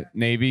the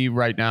Navy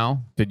right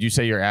now? Did you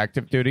say you're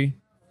active duty?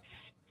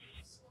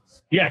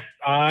 Yes,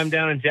 I'm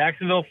down in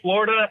Jacksonville,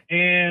 Florida,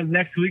 and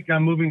next week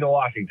I'm moving to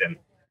Washington.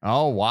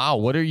 Oh wow!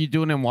 What are you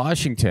doing in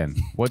Washington?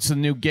 What's the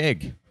new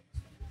gig?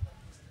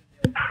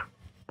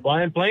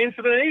 Flying planes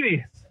for the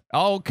Navy.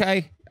 Oh,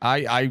 okay.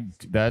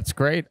 That's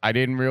great. I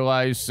didn't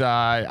realize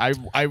I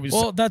was.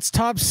 Well, that's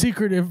top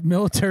secret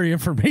military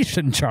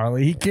information,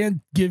 Charlie. He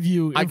can't give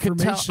you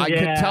information. I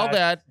could tell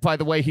that by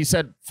the way he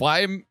said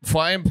flying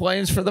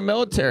planes for the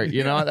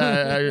military.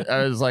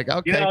 I was like,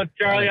 okay.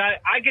 Charlie, I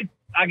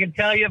I can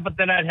tell you, but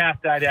then I'd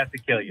have to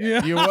kill you.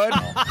 Yeah. You would?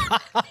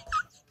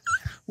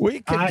 We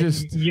could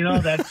just. You know,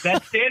 that's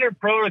standard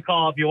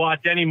protocol if you watch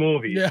any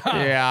movie. Yeah.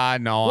 Yeah,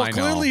 no, Well, I know.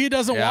 clearly he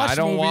doesn't watch I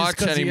don't movies watch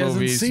 'cause any he hasn't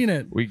movies. seen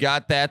it. We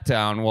got that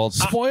down. Well,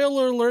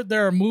 Spoiler alert,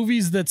 there are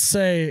movies that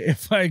say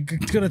if I'm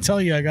going to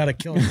tell you, I got to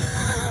kill you.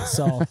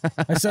 So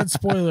I said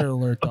spoiler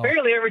alert, though.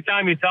 Apparently, every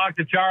time you talk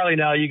to Charlie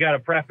now, you got to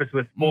preface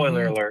with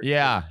spoiler alert.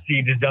 yeah.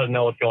 He just doesn't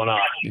know what's going on.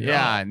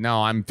 Yeah,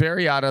 no, I'm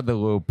very out of the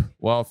loop.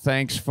 Well,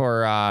 thanks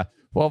for. I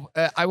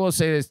will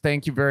say this.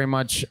 Thank you very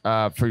much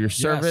for your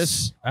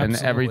service and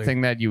absolutely.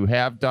 everything that you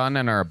have done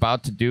and are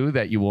about to do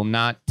that you will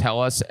not tell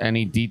us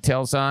any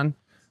details on,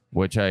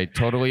 which I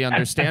totally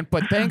understand.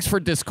 But thanks for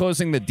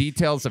disclosing the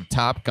details of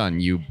Top Gun,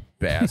 you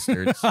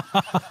bastards.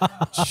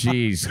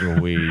 Jeez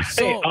Louise.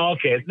 Hey,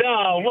 okay.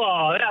 No,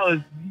 well, that was.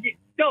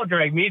 Don't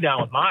drag me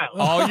down with Myles.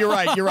 Oh, you're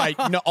right. You're right.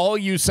 No, all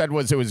you said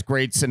was it was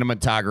great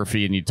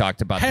cinematography, and you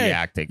talked about Hey, the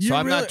acting. you So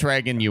I'm really- not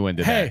dragging you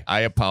into Hey, that.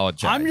 I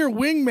apologize. I'm your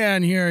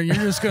wingman here, and you're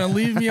just going to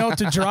leave me out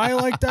to dry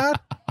like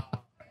that?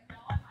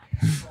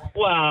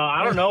 Well,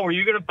 I don't know. Were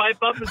you going to pipe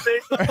up and say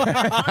something?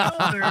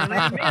 Myles, or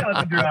leave me out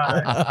to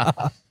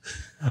dry?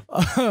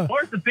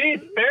 Horse apiece,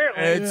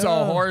 apparently. It's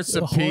a horse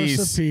a apiece.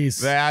 horse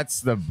apiece.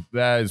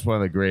 That is one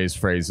of the greatest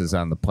phrases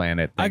on the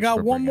planet. I Thanks got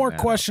for one bringing more that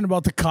up. question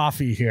about the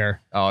coffee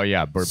here. Oh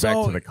yeah, we're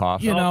back to the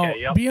coffee. You know,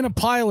 Okay, yep. being a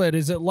pilot,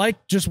 is it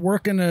like just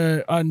working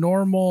a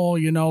normal,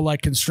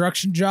 like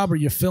construction job? Are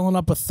you filling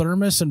up a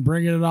thermos and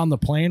bringing it on the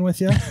plane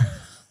with you?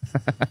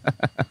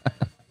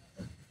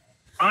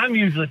 I'm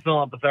usually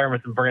filling up the thermos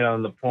and bringing it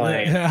on the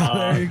plane.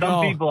 Yeah, there you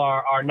Some go. people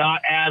are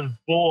not as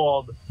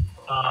bold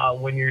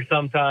when you're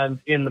sometimes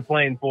in the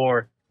plane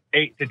for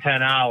 8 to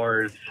 10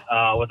 hours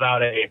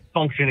without a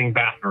functioning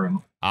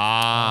bathroom.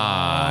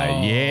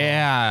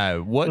 Yeah.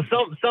 What?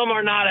 So some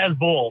are not as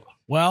bold.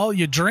 Well,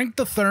 you drink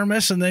the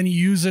thermos and then you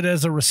use it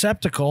as a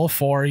receptacle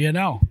for,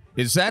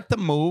 Is that the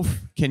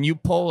move? Can you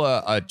pull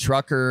a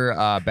trucker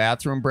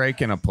bathroom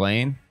break in a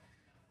plane?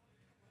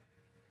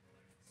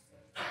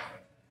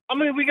 I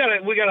mean, we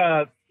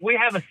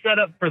have a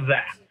setup for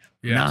that.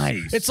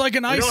 Nice. It's like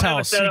an We ice don't have a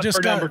house. You setup just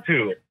for got number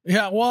 2.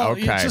 Yeah, well,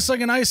 Okay. it's just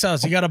like an ice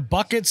house. You got a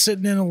bucket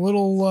sitting in a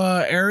little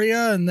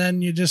area, and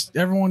then you just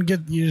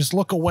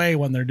look away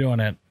when they're doing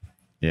it.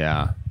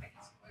 Yeah.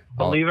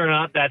 Believe it or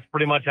not, that's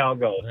pretty much how it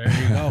goes.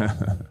 There you go.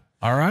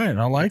 All right,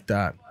 I like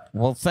that.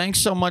 Well, thanks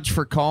so much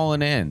for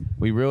calling in.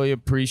 We really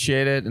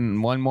appreciate it,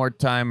 and one more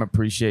time,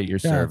 appreciate your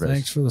Yeah, service.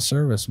 thanks for the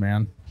service,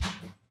 man.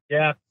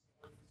 Yeah.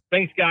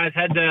 Thanks, guys.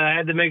 Had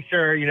to make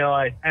sure,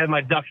 I had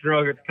my ducks in a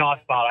row at the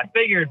cost spot. I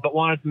figured, but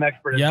wanted some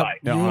expert Yep. advice.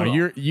 No,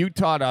 you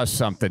taught us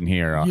something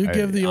here. You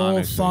give the old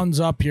honestly. thumbs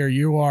up here.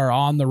 You are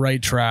on the right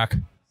track.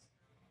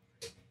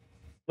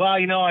 Well,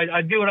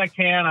 I do what I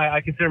can. I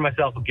consider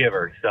myself a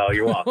giver, so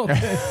you're welcome.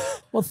 Okay.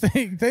 Well,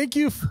 thank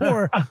you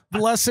for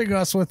blessing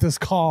us with this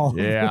call.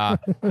 Yeah,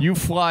 you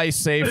fly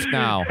safe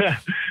now.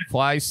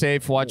 Fly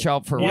safe. Watch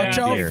out for Watch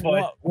out!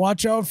 reindeer.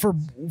 Watch out for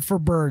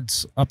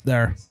birds up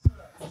there.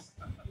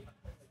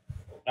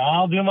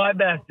 I'll do my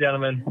best,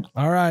 gentlemen.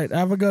 All right,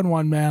 have a good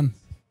one, man.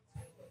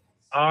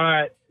 All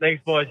right.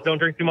 Thanks, boys. Don't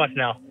drink too much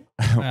now.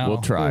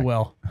 We'll try. We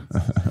will.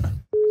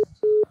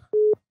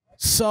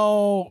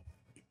 So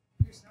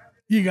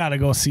you got to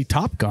go see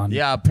Top Gun.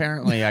 Yeah,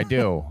 apparently I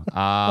do.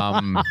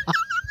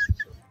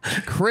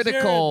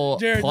 Critical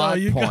Jared, plot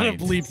no, you gotta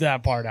point. bleep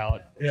that part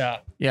out. Yeah.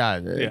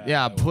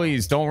 Yeah,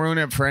 please don't ruin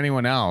it for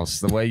anyone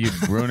else the way you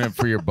ruin it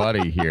for your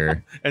buddy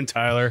here. And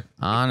Tyler.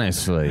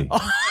 Honestly.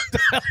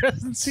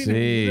 Hasn't seen it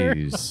either.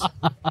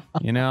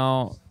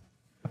 Jeez.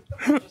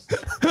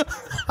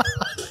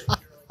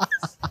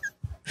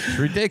 It's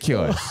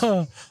ridiculous.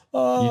 You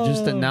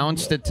just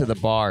announced it to the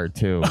bar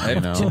too. I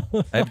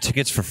have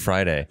tickets for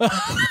Friday.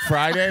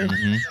 Friday?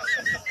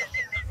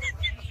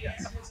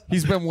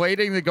 He's been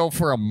waiting to go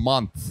for a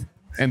month.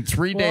 And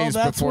 3 Well, days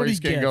that's before what he's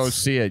he going to go gets.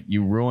 see it,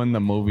 you ruined the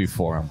movie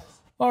for him.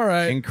 All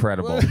right.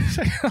 Incredible.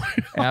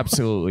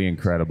 Absolutely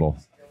incredible.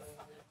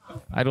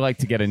 I'd like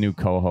to get a new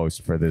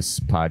co-host for this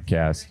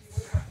podcast.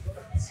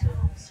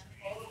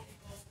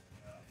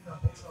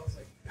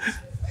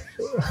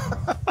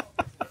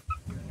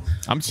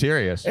 I'm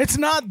serious. It's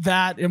not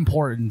that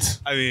important.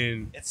 I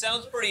mean, It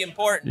sounds pretty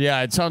important.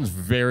 Yeah, it sounds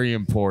very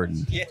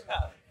important. Yeah.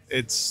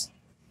 it's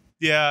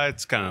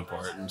kind of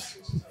important.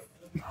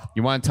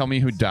 You want to tell me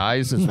who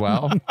dies as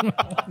well?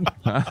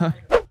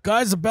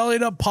 Guys, the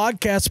Bellied Up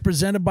podcast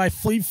presented by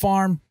Fleet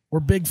Farm. We're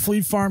big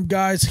Fleet Farm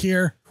guys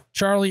here.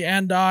 Charlie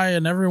and I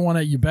and everyone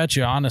at You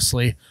Betcha,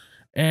 honestly.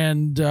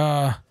 And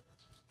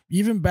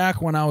even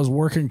back when I was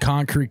working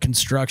concrete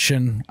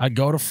construction, I'd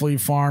go to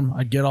Fleet Farm.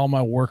 I'd get all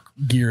my work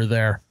gear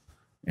there.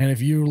 And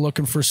if you're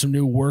looking for some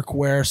new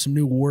workwear, some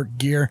new work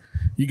gear,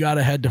 you got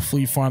to head to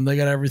Fleet Farm. They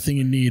got everything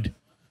you need.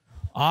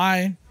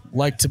 I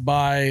like to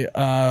buy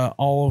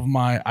all of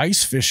my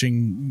ice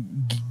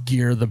fishing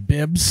gear, the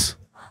bibs.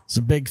 It's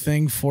a big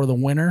thing for the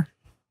winter.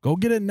 Go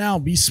get it now.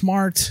 Be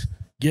smart.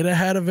 Get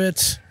ahead of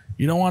it.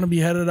 You don't want to be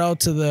headed out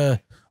to the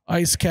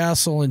ice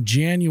castle in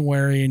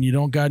January and you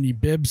don't got any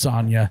bibs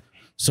on you.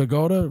 So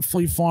go to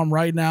Fleet Farm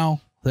right now.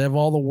 They have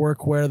all the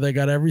workwear. They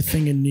got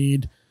everything you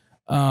need.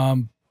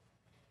 Or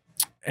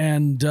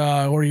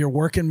you're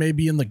working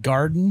maybe in the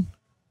garden.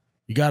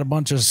 You got a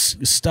bunch of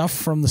stuff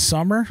from the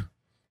summer.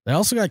 They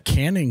also got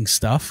canning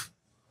stuff.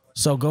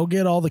 So go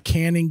get all the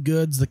canning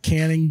goods, the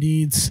canning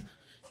needs.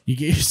 You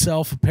get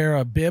yourself a pair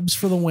of bibs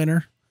for the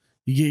winter.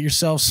 You get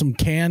yourself some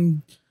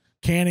canning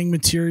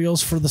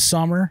materials for the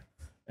summer.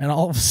 And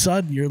all of a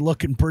sudden, you're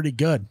looking pretty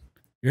good.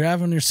 You're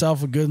having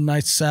yourself a good,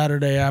 nice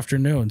Saturday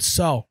afternoon.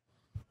 So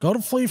go to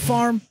Fleet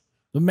Farm,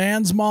 the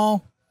Man's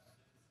Mall.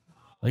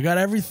 They got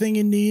everything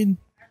you need.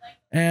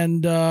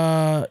 And,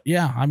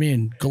 yeah, I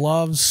mean,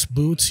 gloves,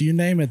 boots, you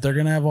name it. They're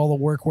going to have all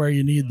the workwear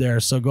you need there.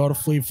 So go to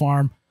Fleet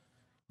Farm,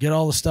 get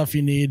all the stuff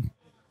you need,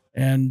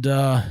 and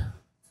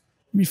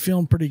be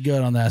feeling pretty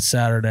good on that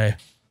Saturday,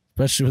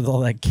 especially with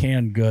all that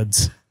canned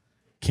goods,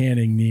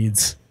 canning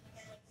needs.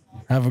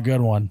 Have a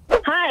good one.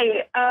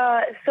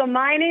 Hi, so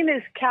my name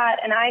is Kat,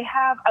 and I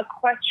have a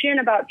question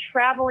about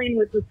traveling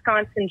with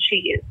Wisconsin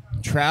cheese.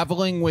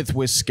 Traveling with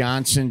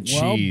Wisconsin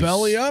cheese. Well,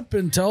 belly up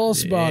and tell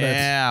us about it.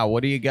 Yeah,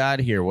 what do you got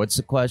here? What's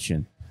the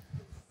question?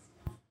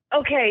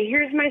 Okay,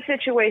 here's my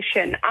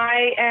situation.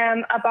 I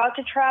am about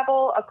to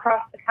travel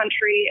across the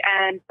country,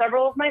 and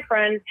several of my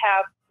friends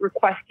have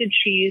requested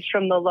cheese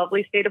from the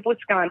lovely state of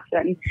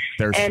Wisconsin.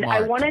 They're and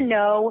smart. I want to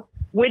know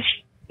which...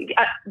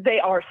 they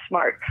are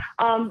smart.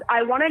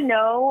 I want to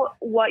know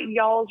what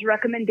y'all's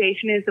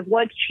recommendation is of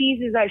what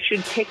cheeses I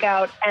should pick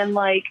out and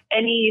like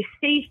any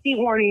safety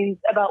warnings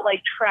about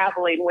like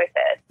traveling with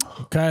it.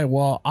 Okay,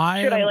 well,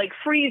 Should I like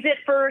freeze it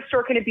first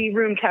or can it be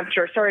room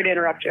temperature? Sorry to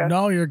interrupt you.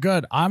 No, you're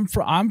good. I'm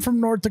from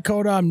North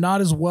Dakota. I'm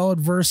not as well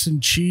adversed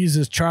in cheese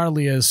as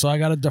Charlie is, so I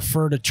got to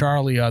defer to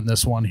Charlie on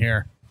this one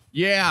here.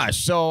 Yeah,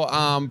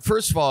 so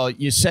first of all,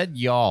 you said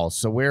y'all,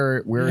 so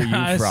where are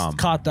you from? I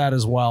caught that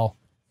as well.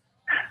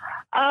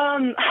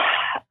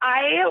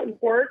 I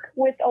work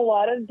with a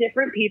lot of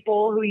different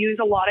people who use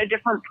a lot of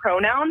different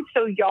pronouns.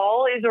 So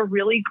y'all is a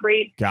really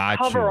great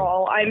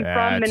coverall. I'm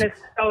from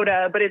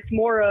Minnesota, but it's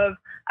more of,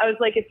 I was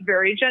like, it's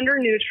very gender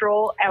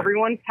neutral.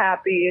 Everyone's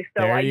happy.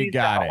 So I use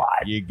that a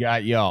lot. You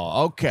got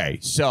y'all. Okay.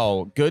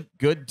 So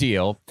good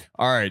deal.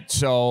 All right.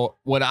 So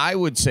what I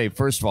would say,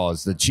 first of all,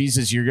 is the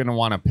cheeses you're going to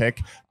want to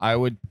pick. I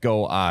would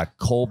go,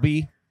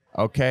 Colby.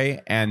 Okay,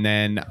 and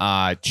then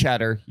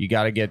cheddar. You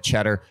got to get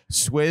cheddar.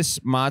 Swiss,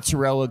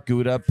 mozzarella,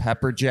 Gouda,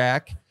 pepper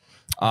jack.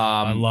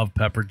 I love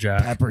pepper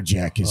jack. Pepper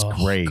jack is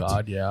great.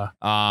 God, yeah.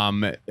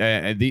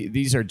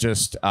 These are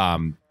just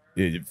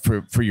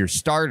for your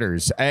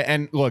starters.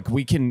 And look,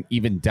 we can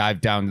even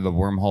dive down to the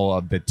wormhole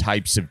of the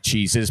types of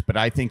cheeses, but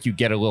I think you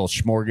get a little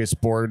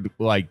smorgasbord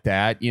like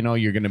that, you know,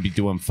 you're going to be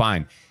doing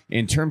fine.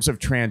 In terms of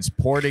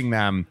transporting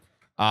them,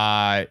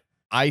 I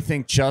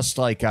think just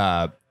like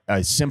a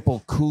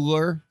simple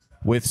cooler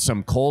with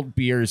some cold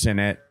beers in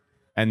it,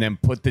 and then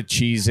put the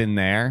cheese in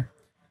there,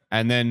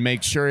 and then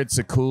make sure it's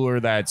a cooler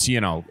that's, you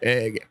know,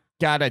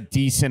 got a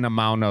decent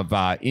amount of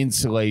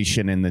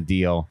insulation in the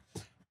deal.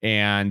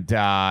 And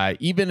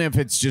even if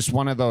it's just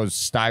one of those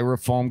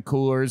styrofoam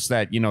coolers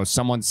that, you know,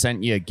 someone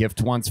sent you a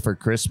gift once for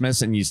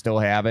Christmas and you still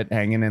have it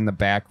hanging in the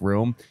back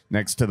room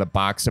next to the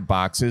box of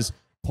boxes,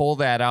 pull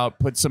that out,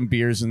 put some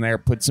beers in there,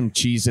 put some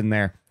cheese in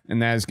there,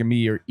 and that is going to be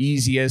your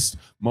easiest,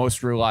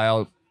 most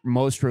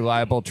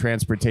reliable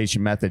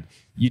transportation method.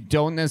 You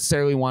don't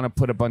necessarily want to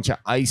put a bunch of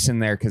ice in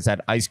there because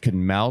that ice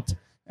can melt,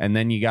 and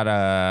then you got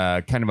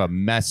a kind of a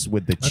mess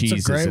with the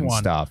cheeses and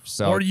stuff.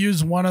 So, or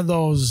use one of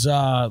those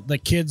the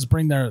kids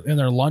bring in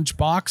their lunch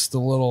box, the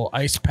little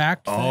ice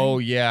pack thing. Oh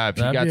yeah, if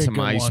you got some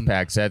ice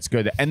packs, that's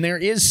good. And there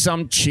is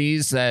some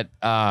cheese that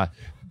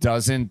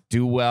doesn't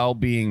do well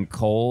being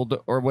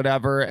cold or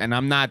whatever. And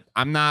I'm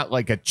not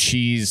like a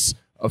cheese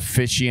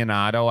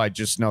aficionado. I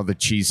just know the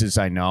cheeses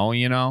I know,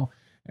 you know.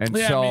 And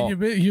yeah, so I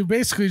mean, you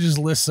basically just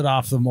listed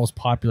off the most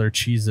popular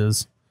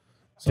cheeses.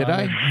 So did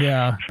I?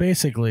 Yeah,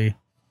 basically.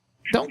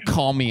 Don't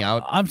call me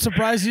out. I'm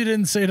surprised you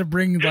didn't say to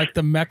bring like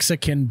the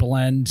Mexican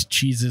blend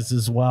cheeses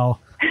as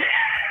well.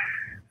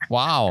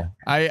 Wow.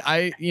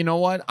 I you know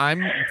what?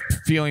 I'm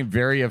feeling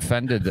very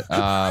offended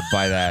by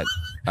that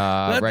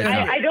right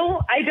now.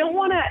 I don't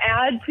want to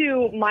add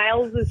to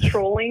Myles'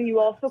 trolling. You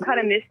also kind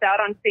of missed out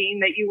on saying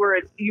that you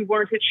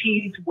weren't a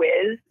cheese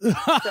whiz. So.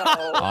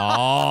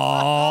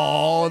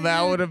 Oh,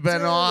 that would have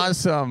been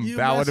awesome.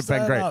 That would have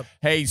been great. Up.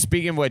 Hey,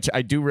 speaking of which,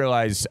 I do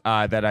realize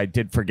that I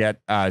did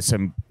forget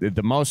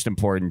the most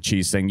important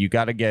cheese thing. You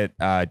got to get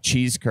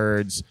cheese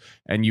curds,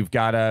 and you've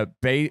got to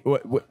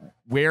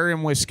where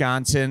in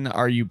Wisconsin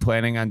are you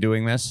planning on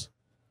doing this?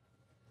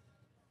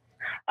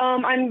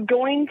 I'm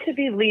going to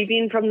be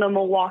leaving from the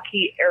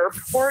Milwaukee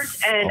airport,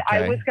 and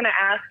I was going to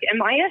ask,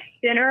 am I a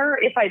sinner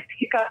if I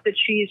pick up the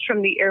cheese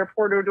from the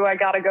airport, or do I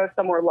got to go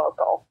somewhere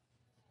local?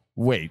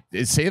 Wait,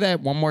 say that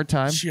one more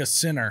time. Is she a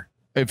sinner?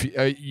 If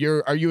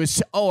are you a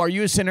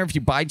sinner if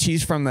you buy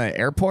cheese from the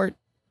airport?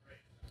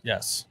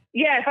 Yes.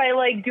 Yeah, if I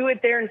like do it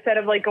there instead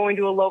of like going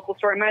to a local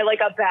store, am I like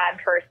a bad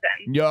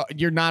person?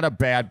 You're not a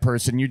bad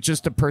person. You're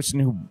just a person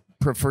who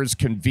prefers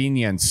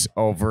convenience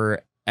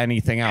over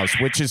anything else,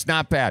 which is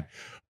not bad.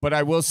 But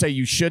I will say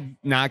you should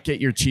not get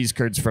your cheese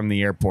curds from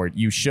the airport.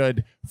 You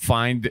should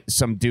find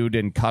some dude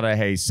in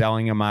Cudahy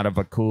selling them out of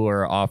a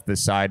cooler off the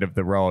side of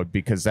the road,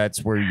 because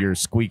that's where your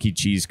squeaky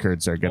cheese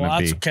curds are going to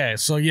be. That's okay.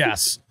 So,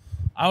 yes,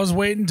 I was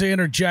waiting to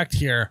interject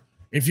here.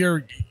 If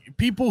you're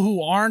people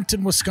who aren't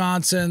in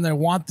Wisconsin, they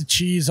want the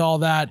cheese, all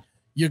that,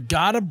 you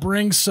got to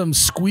bring some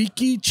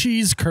squeaky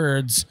cheese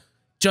curds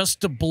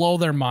just to blow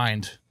their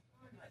mind.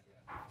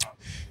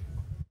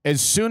 As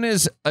soon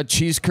as a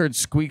cheese curd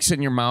squeaks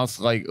in your mouth,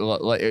 like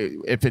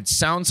if it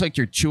sounds like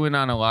you're chewing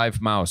on a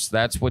live mouse,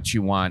 that's what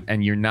you want,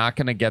 and you're not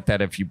going to get that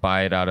if you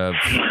buy it out of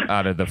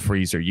the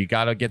freezer. You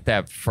got to get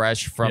that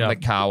fresh from the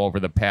cow over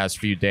the past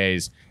few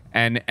days,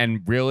 and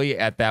really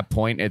at that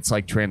point, it's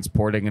like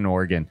transporting an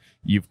organ.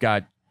 You've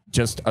got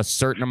just a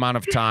certain amount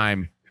of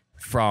time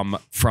from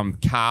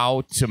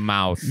cow to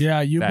mouth.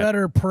 Yeah, you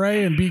better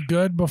pray and be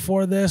good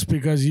before this,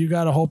 because you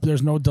got to hope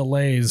there's no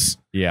delays.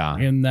 Yeah,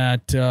 in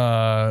that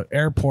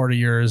airport of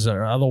yours,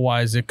 or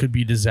otherwise it could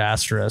be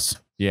disastrous.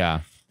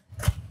 Yeah.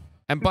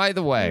 And by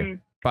the way,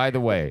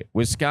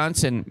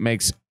 Wisconsin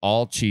makes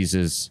all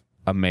cheeses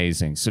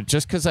amazing. So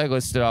just because I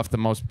listed off the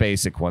most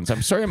basic ones,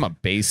 I'm sorry I'm a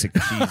basic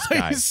cheese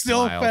guy. He's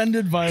still Myles.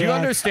 offended by that. Do you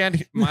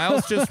understand?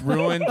 Miles just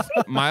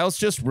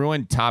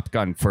ruined Top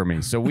Gun for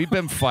me. So we've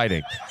been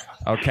fighting.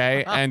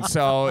 Okay. And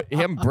so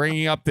him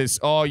bringing up this,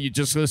 you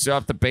just listed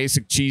off the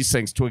basic cheese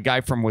things to a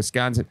guy from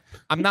Wisconsin.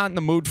 I'm not in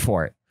the mood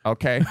for it.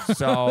 Okay,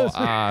 so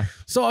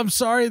so I'm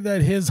sorry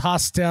that his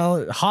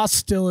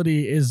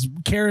hostility is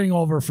carrying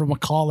over from a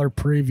caller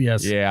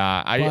previous.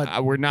 Yeah,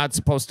 we're not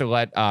supposed to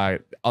let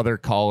other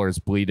callers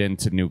bleed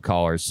into new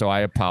callers, so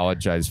I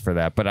apologize for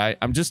that. But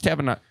I'm just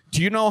having a.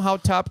 Do you know how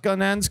Top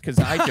Gun ends? Because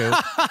I do.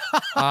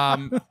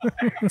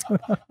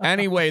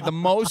 Anyway, the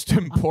most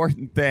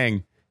important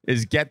thing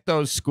is get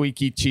those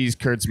squeaky cheese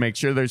curds. Make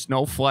sure there's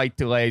no flight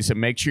delays,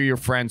 and make sure your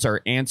friends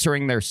are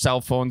answering their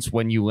cell phones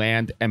when you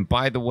land. And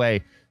by the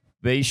way,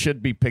 they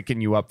should be picking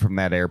you up from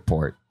that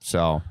airport.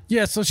 So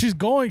yeah, so she's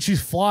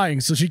flying,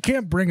 so she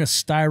can't bring a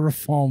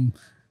styrofoam.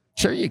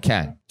 Sure, you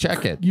can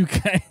check it. You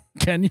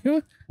can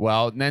you?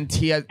 Well, then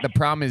the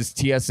problem is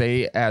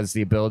TSA has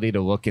the ability to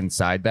look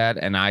inside that,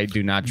 and I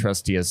do not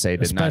trust TSA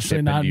to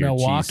especially not in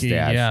Milwaukee.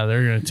 Yeah,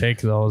 they're gonna take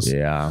those.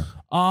 Yeah.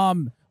 I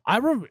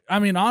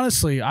mean,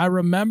 honestly, I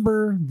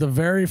remember the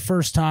very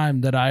first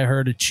time that I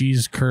heard a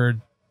cheese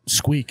curd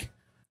squeak.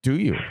 Do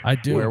you? I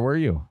do. Where were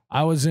you?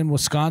 I was in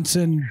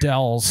Wisconsin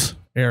Dells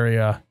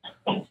area,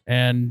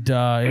 and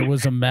it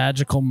was a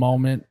magical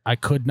moment. I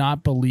could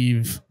not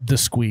believe the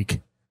squeak.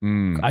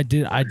 I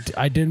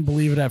didn't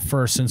believe it at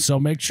first, and so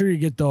make sure you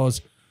get those,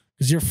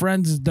 because your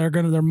friends, their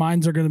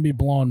minds are gonna be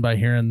blown by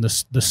hearing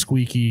the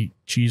squeaky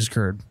cheese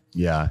curd.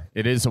 Yeah,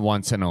 it is a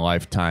once in a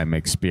lifetime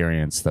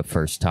experience. The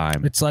first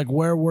time, it's like,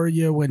 where were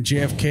you when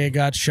JFK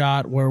got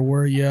shot? Where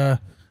were you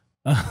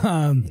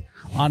on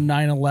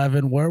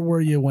 9/11? Where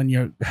were you when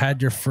you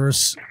had your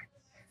first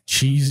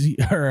cheesy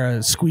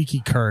or squeaky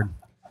curd?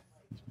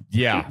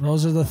 Yeah,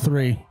 those are the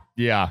three.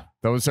 Yeah,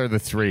 those are the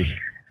three.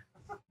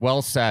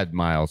 Well said,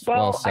 Myles.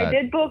 Well said. I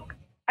did book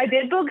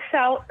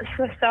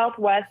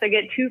Southwest. I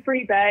get 2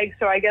 free bags,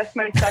 so I guess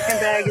my second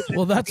bag is just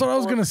well, that's what I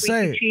was gonna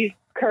say. Cheese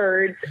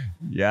curds.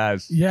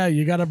 Yes. Yeah,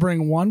 you got to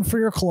bring one for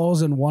your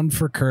clothes and one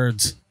for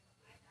curds.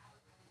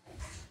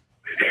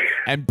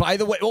 And by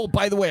the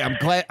way,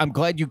 I'm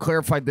glad you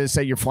clarified this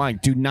that you're flying.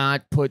 Do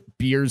not put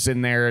beers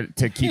in there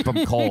to keep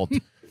them cold.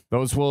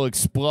 Those will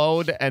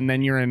explode, and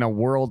then you're in a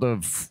world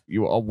of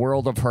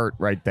hurt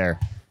right there.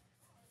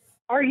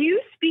 Are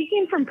you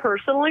speaking from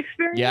personal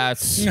experience?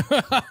 Yes.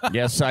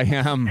 Yes, I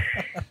am.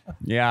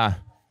 Yeah.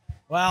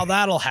 Well,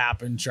 that'll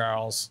happen,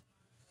 Charles.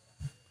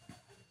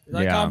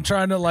 I'm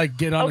trying to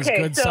get on his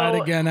good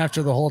side again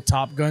after the whole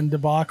Top Gun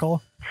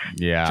debacle.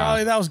 Yeah.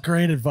 Charlie, that was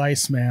great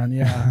advice, man.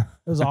 Yeah.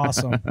 It was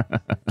awesome.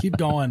 Keep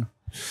going.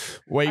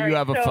 Wait, you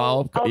have a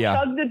follow-up? I'll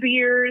chug the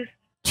beers.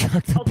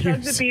 Chug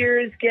the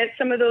beers, get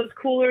some of those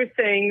cooler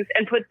things,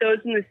 and put those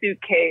in the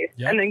suitcase,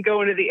 and then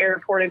go into the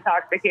airport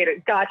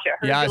intoxicated. Gotcha.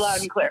 Heard you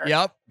loud and clear.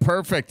 Yep.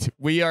 Perfect.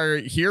 We are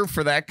here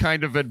for that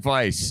kind of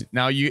advice.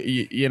 Now,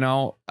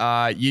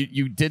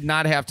 you did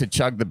not have to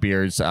chug the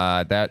beers.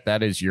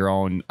 That is your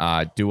own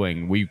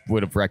doing. We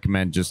would have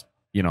recommended just,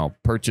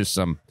 purchase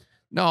some.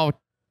 No,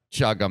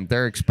 chug them.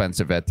 They're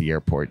expensive at the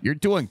airport. You're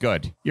doing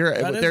good.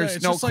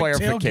 There's no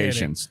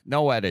clarifications,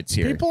 no edits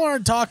here. People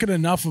aren't talking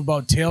enough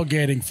about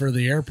tailgating for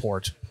the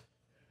airport.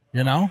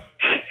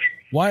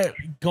 Why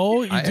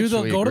go to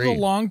the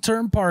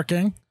long-term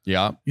parking.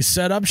 Yeah. You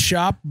set up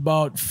shop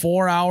about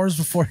 4 hours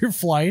before your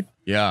flight.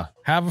 Yeah.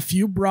 Have a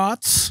few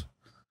brats,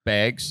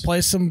 bags,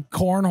 play some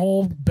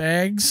cornhole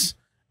bags,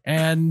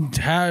 and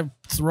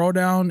throw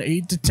down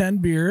 8 to 10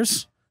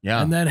 beers.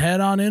 Yeah. And then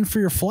head on in for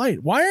your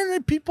flight. Why aren't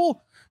it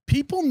people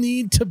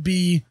need to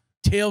be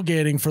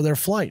tailgating for their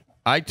flight?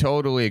 I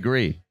totally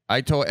agree.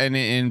 And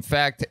in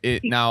fact,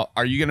 now,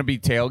 are you going to be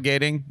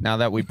tailgating now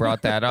that we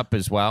brought that up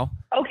as well?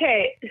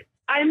 Okay.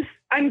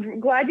 I'm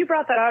glad you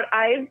brought that out.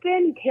 I've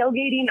been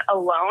tailgating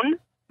alone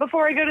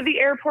before I go to the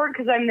airport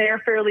because I'm there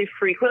fairly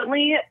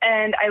frequently,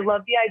 and I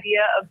love the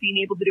idea of being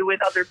able to do it with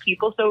other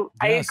people. So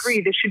I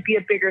agree, this should be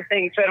a bigger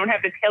thing, so I don't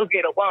have to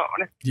tailgate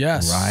alone.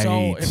 Yes. Right.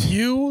 So if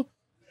you,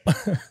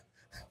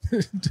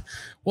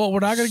 well, we're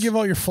not going to give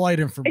out your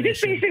flight information.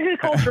 It's just basically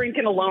called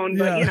drinking alone,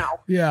 but you know.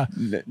 Yeah.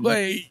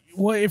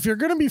 Well, if you're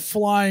going to be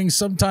flying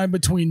sometime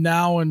between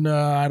now and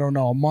I don't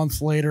know, a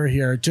month later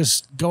here,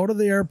 just go to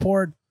the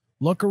airport,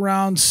 look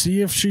around,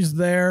 see if she's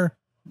there,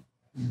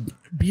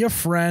 be a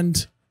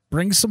friend.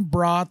 Bring some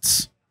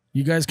brats.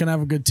 You guys can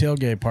have a good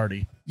tailgate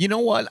party. You know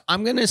what?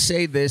 I'm going to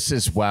say this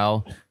as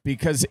well,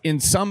 because in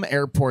some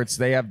airports,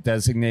 they have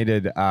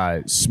designated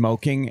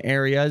smoking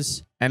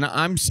areas. And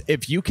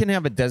if you can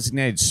have a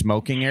designated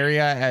smoking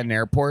area at an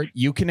airport,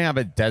 you can have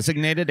a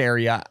designated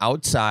area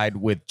outside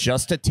with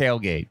just a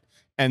tailgate.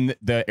 And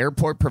the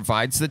airport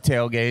provides the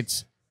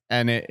tailgates.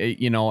 And it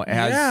you know,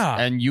 has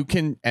and you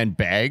can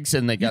bags,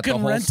 and they got the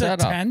whole setup.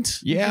 You can rent a tent.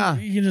 Yeah,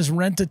 you can just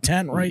rent a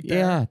tent right there.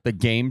 Yeah, the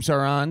games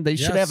are on. They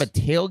should have a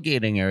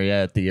tailgating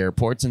area at the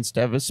airports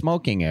instead of a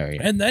smoking area.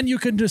 And then you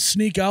can just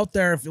sneak out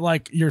there if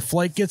like your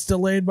flight gets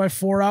delayed by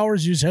 4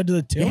 hours. You just head to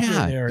the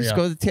tailgate area. Just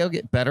go to the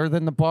tailgate. Better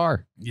than the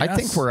bar. Yes. I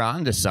think we're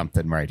on to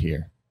something right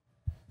here.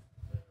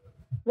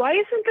 Why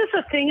isn't this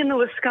a thing in the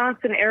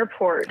Wisconsin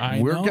airport?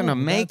 We're gonna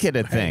make it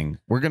a thing.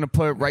 We're gonna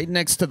put it right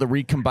next to the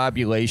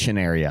recombobulation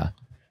area.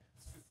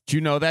 Do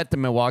you know that the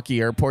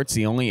Milwaukee airport's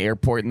the only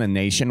airport in the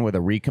nation with a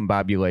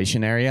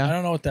recombobulation area? I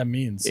don't know what that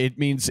means. It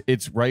means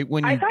it's right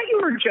when I thought you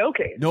were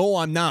joking. No,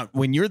 I'm not.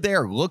 When you're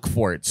there, look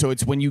for it. So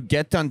it's when you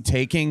get done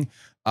taking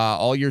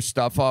all your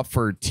stuff off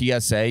for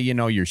TSA, you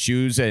know, your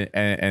shoes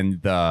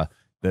and the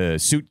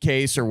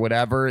suitcase or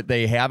whatever.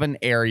 They have an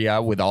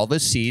area with all the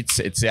seats.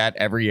 It's at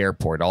every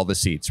airport, all the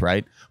seats,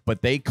 right?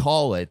 But they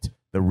call it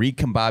the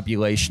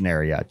recombobulation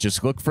area.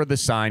 Just look for the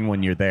sign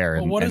when you're there.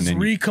 Well, what does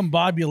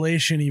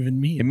recombobulation even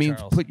mean? It means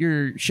Charles? Put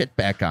your shit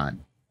back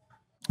on.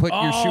 Put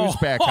your shoes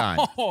back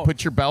on.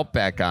 Put your belt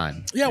back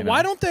on. Yeah,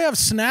 why don't they have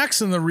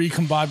snacks in the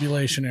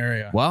recombobulation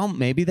area? Well,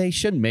 maybe they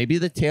should. Maybe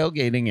the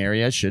tailgating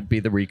area should be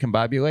the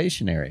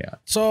recombobulation area.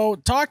 So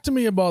talk to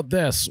me about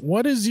this.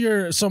 What is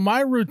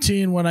my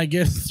routine when I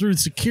get through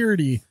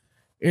security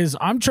is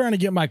I'm trying to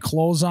get my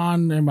clothes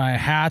on and my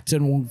hat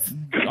and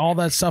all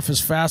that stuff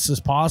as fast as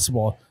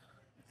possible.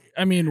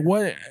 I mean,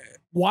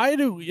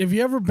 have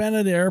you ever been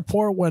at the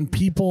airport when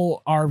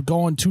people are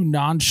going too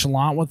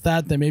nonchalant with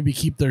that? They maybe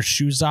keep their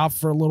shoes off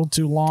for a little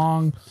too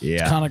long.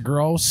 Yeah. It's kind of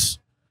gross.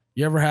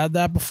 You ever had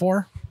that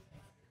before?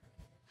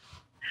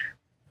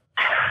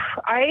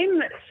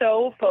 I'm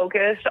so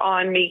focused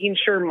on making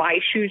sure my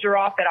shoes are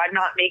off that I'm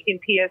not making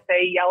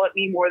PSA yell at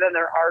me more than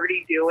they're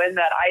already doing,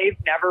 that I've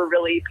never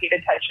really paid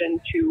attention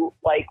to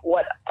like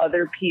what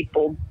other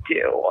people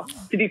do,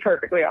 to be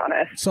perfectly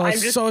honest. So I'm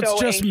just so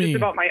just me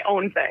about my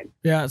own thing.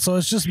 Yeah, so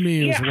it's just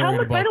me who's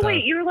worried about by the way,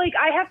 that. you're like,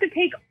 I have to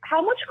take,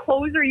 how much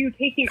clothes are you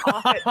taking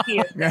off at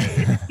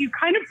PSA? You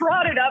kind of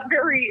brought it up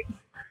very...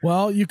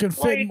 Well, you can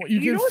fit. Like, you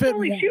can know fit it's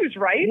only shoes,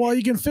 right? Well,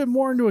 you can fit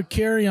more into a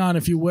carry-on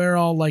if you wear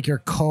all like your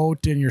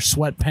coat and your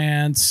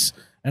sweatpants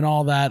and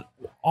all that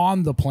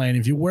on the plane.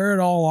 If you wear it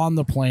all on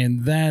the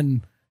plane,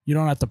 then you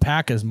don't have to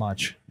pack as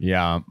much.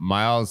 Yeah,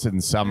 Myles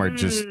in summer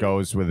just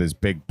goes with his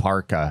big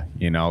parka,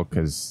 you know,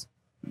 because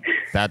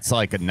that's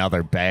like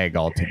another bag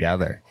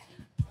altogether.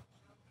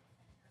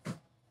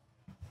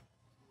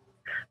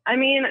 I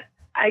mean,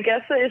 I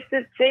guess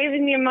it's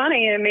saving you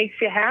money and it makes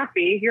you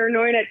happy. You're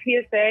annoyed at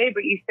TSA,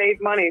 but you save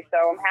money, so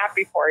I'm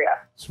happy for you.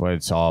 That's what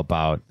it's all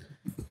about.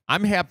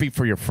 I'm happy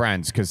for your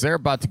friends because they're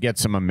about to get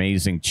some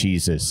amazing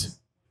cheeses.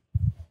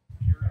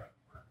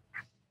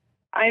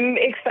 I'm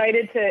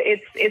excited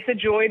it's a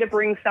joy to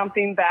bring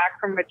something back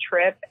from a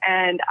trip,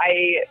 and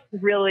I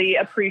really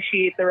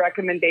appreciate the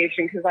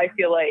recommendation because I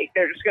feel like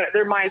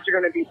their minds are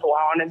gonna be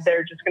blown and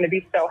they're just gonna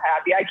be so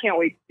happy. I can't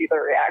wait to see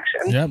their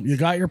reaction. Yep, you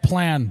got your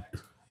plan.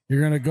 You're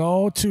going to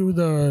go to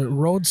the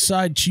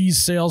roadside cheese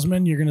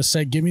salesman. You're going to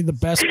say, give me the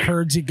best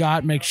curds you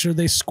got. Make sure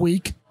they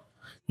squeak.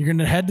 You're going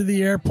to head to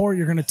the airport.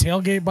 You're going to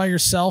tailgate by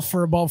yourself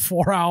for about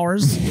 4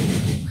 hours.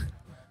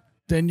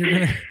 Then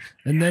you're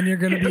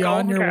going to be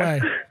on your way.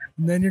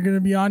 And then you're going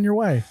to be on your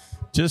way.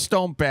 Just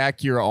don't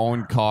back your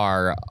own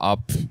car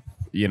up,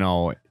 you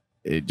know.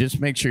 Just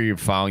make sure you're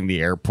following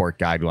the airport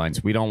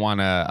guidelines. We don't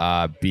want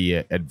to be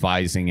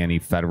advising any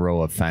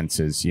federal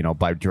offenses, you know,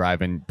 by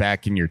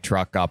backing your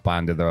truck up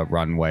onto the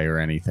runway or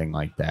anything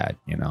like that,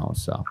 you know,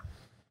 so.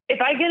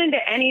 If I get into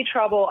any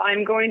trouble,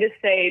 I'm going to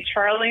say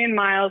Charlie and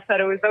Myles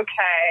said it was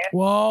okay.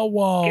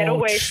 Whoa. Get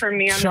away from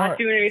me. I'm not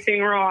doing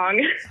anything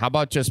wrong. How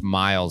about just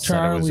Myles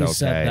Charlie said it was okay?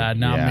 said that,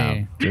 not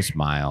me. Just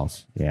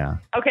Myles, yeah.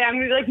 Okay, I'm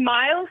going to be like,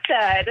 Myles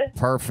said.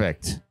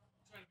 Perfect.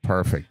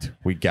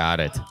 We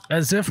got it.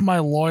 As if my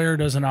lawyer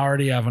doesn't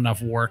already have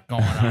enough work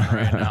going on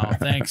right now.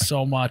 Thanks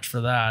so much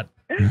for that.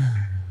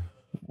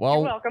 Well,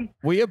 you're welcome.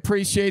 We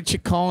appreciate you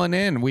calling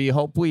in. We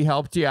hope we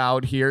helped you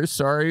out here.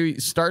 Sorry,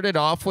 started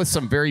off with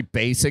some very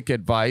basic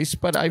advice,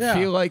 but I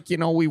feel like, you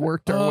know, we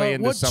worked our way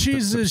into something What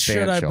cheeses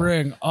should I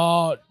bring?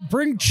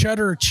 Bring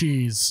cheddar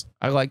cheese.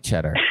 I like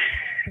cheddar.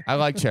 I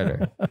like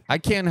cheddar. I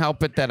can't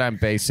help it that I'm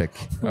basic.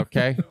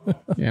 Okay,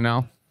 you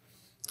know.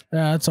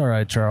 Yeah, that's all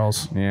right,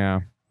 Charles.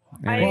 Yeah.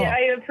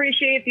 I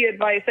appreciate the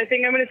advice. I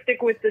think I'm going to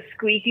stick with the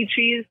squeaky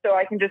cheese so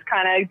I can just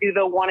kind of do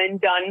the one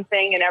and done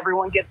thing and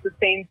everyone gets the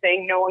same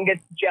thing. No one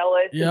gets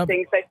jealous and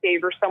thinks I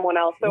favor someone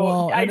else.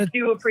 So I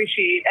do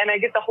appreciate, and I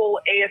get the whole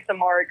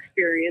ASMR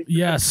experience.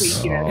 Yes.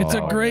 It's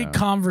a great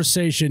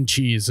conversation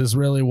cheese is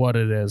really what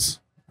it is.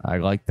 I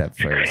like that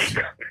phrase.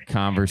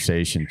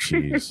 Conversation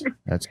cheese.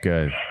 That's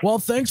good. Well,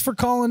 thanks for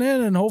calling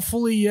in, and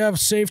hopefully you have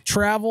safe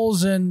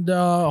travels, and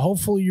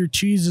hopefully your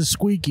cheese is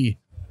squeaky.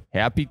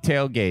 Happy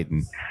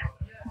tailgating.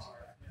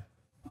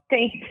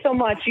 Thank you so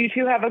much. You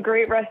two have a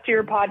great rest of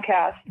your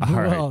podcast. All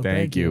right.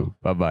 Thank you.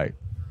 Bye-bye.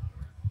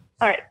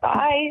 All right.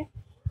 Bye.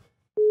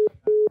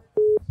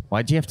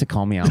 Why'd you have to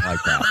call me out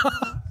like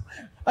that?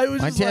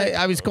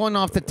 I was going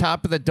off the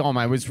top of the dome.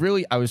 I was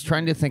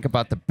trying to think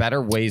about the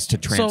better ways to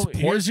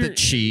transport the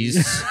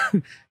cheese.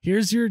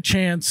 Here's your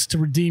chance to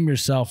redeem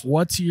yourself.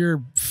 What's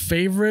your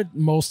favorite,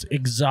 most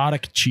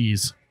exotic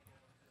cheese?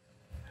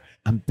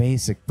 I'm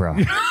basic, bro.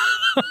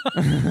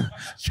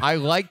 I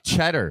like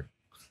cheddar.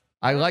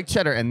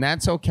 And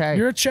that's okay.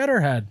 You're a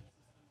cheddar head.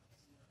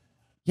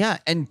 Yeah,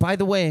 and by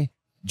the way,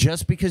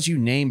 just because you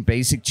name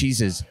basic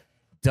cheeses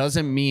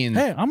doesn't mean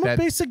I'm a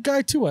basic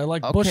guy too. I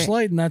like Busch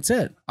Light, and that's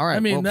it. All right. I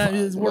mean,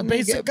 we're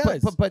basic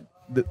guys. But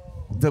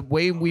the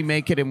way we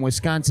make it in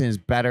Wisconsin is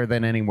better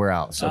than anywhere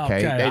else.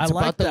 Okay, it's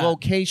about the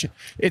location.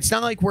 It's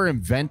not like we're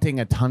inventing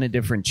a ton of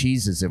different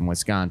cheeses in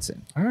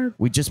Wisconsin. All right.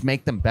 We just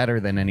make them better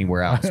than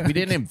anywhere else. We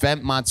didn't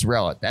invent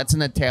mozzarella. That's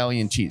an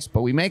Italian cheese,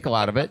 but we make a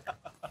lot of it.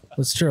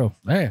 That's true.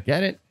 Hey,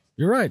 get it?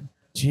 You're right.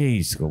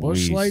 Jeez, Louise.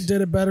 Busch Light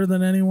did it better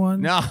than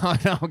anyone. No,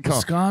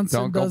 Wisconsin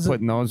don't go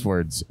putting those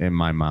words in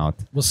my mouth.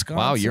 Wisconsin.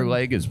 Wow, your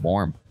leg is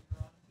warm.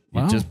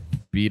 You just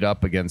beat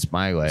up against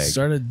my leg.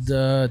 Started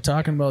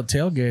talking about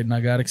tailgate, and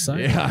I got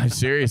excited. Yeah,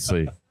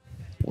 seriously.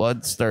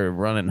 Blood started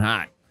running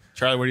hot.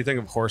 Charlie, what do you think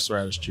of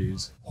horseradish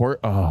cheese?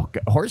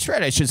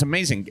 Horseradish is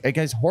amazing,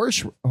 guys.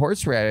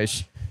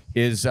 Horseradish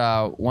is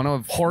one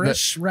of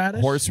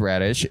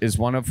horseradish is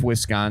one of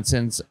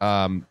Wisconsin's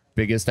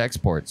biggest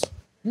exports.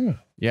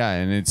 Yeah,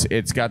 and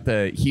it's got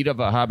the heat of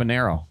a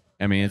habanero.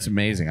 I mean, it's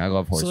amazing. I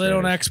love horseradish. So they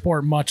don't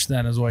export much,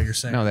 then, is what you're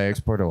saying? No, they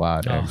export a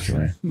lot.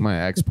 Actually, I'm gonna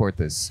export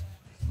this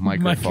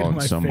microphone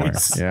somewhere.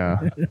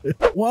 Yeah.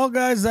 Well,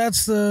 guys,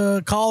 that's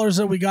the callers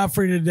that we got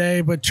for you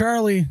today. But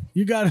Charlie,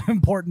 you got an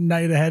important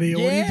night ahead of you.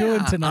 What are you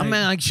doing tonight? I'm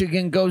actually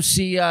gonna go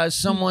see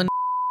someone.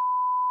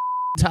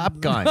 Top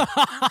Gun.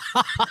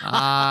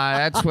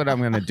 That's what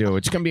I'm gonna do.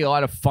 It's gonna be a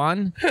lot of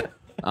fun.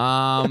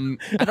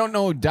 I don't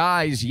know who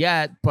dies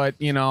yet, but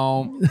you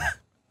know,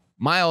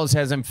 Myles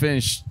hasn't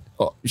finished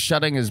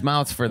shutting his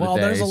mouth for the day. Well,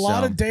 there's a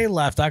lot of day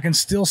left. I can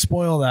still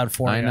spoil that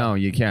for you. I know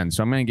you can.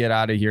 So I'm going to get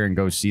out of here and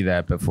go see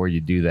that before you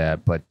do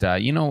that. But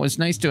you know, it was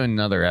nice doing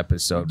another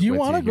episode. Do you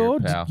want to go?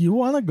 You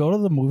want to go to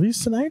the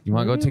movies tonight? You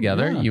want to go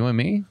together? You and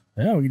me?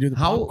 Yeah, we can do the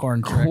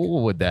popcorn trick. How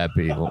cool would that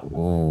be?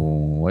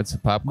 What's the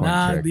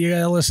popcorn trick? You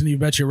gotta listen to You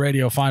Bet Your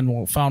Radio. Found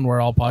where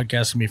all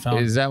podcasts can be found.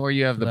 Is that where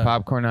you have the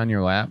popcorn on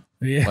your lap?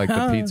 Yeah. Like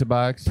the pizza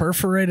box?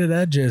 Perforated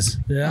edges.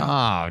 Yeah.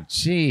 Oh,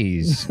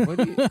 jeez.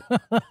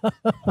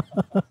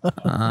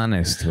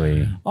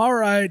 Honestly. All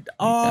right. You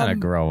gotta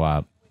grow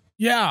up.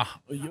 Yeah.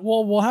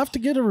 Well, we'll have to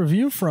get a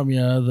review from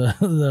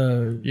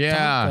you.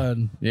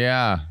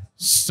 Yeah.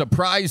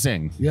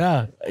 Surprising.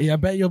 Yeah. I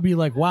bet you'll be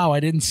like, wow, I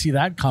didn't see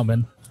that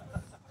coming.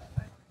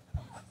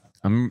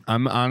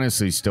 I'm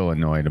honestly still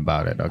annoyed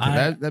about it. Okay,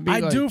 that'd be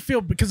I do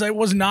feel, because it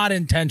was not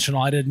intentional.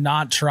 I did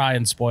not try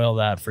and spoil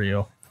that for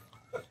you.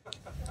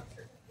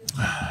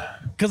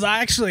 Because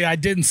I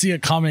didn't see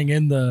it coming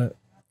in the.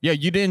 Yeah,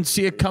 you didn't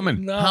see it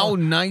coming. No. How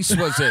nice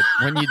was it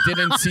when you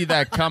didn't see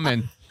that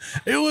coming?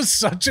 It was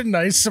such a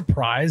nice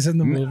surprise in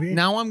the movie.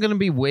 Now I'm going to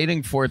be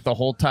waiting for it the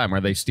whole time.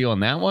 Are they stealing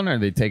that one? Are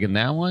they taking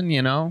that one?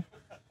 You know?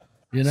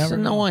 It's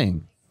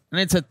annoying.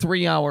 And it's a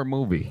 3-hour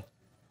movie.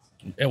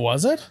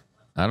 Was it?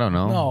 I don't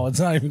know. No, it's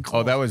not even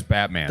close. Oh, that was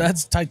Batman.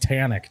 That's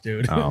Titanic,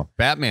 dude. Oh,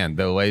 Batman.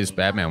 The latest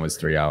Batman was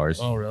 3 hours.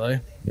 Oh, really?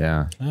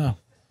 Yeah. Oh.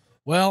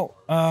 Well,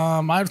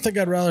 I think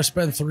I'd rather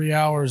spend 3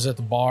 hours at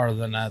the bar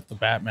than at the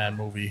Batman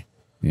movie.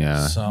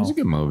 Yeah. So. It was a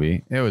good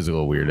movie. It was a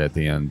little weird at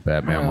the end,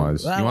 Batman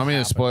was. You want me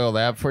to spoil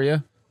that for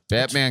you?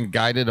 Batman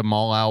guided them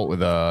all out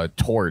with a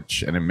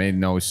torch, and it made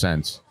no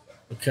sense.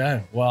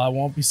 Okay. Well, I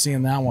won't be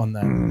seeing that one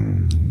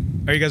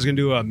then. Are you guys going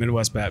to do a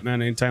Midwest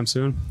Batman anytime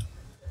soon?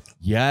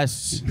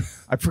 Yes.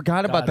 I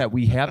forgot about that.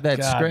 We have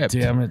that script.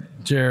 Damn it,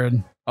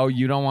 Jared. Oh,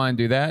 you don't want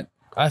to do that?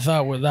 I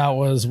thought what that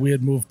was, we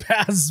had moved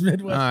past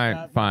Midwest. All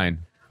right, fine.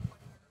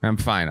 I'm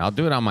fine. I'll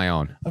do it on my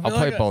own. I'll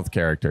play both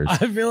characters. I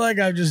feel like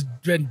I've just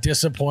been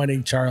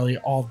disappointing Charlie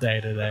all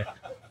day today.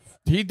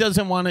 He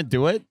doesn't want to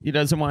do it. He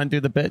doesn't want to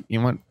do the bit.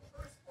 You want?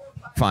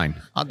 Fine.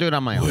 I'll do it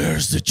on my own.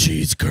 Where's the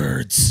cheese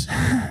curds?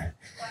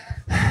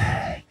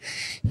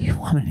 You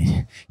want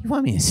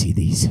me to see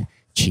these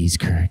cheese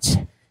curds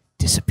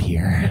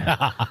disappear?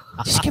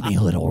 Just give me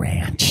a little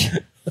ranch.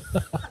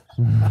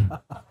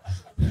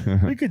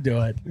 We could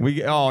do it.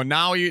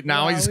 Now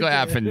he's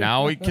laughing.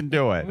 Now we can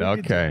do it.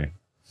 Okay.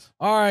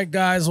 All right,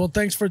 guys. Well,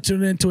 thanks for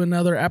tuning in to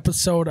another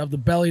episode of the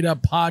Bellied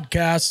Up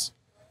Podcast.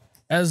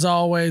 As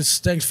always,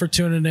 thanks for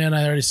tuning in.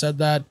 I already said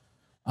that.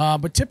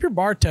 But tip your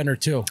bartender,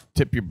 too.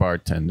 Tip your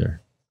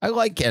bartender. I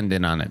like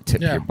ending on it.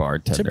 Tip your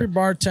bartender. Tip your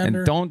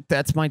bartender. And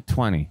that's my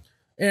 20.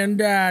 And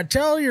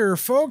tell your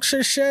folks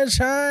it says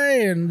hi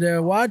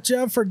and watch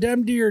out for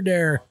them deer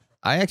there.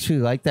 I actually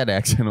like that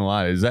accent a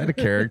lot. Is that a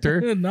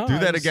character? No, Do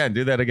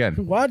that again.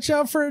 Watch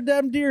out for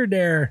them deer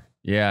there.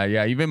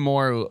 Yeah. Even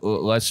more,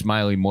 less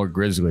smiley, more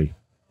grizzly.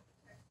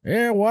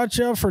 Yeah, watch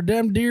out for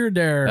them deer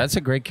there. That's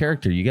a great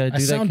character. You got to do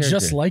that character. I sound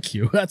just like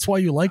you. That's why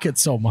you like it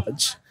so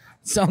much.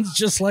 It sounds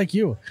just like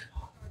you.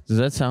 Does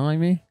that sound like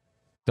me?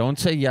 Don't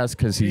say yes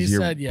because he's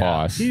your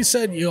boss. He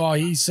said,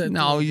 he said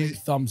no.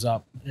 Thumbs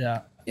up.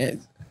 Yeah.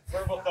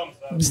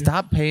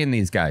 Stop paying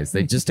these guys.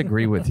 They just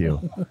agree with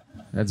you.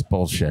 That's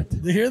bullshit.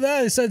 You hear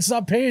that? He said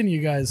stop paying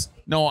you guys.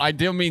 No, I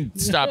didn't mean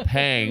stop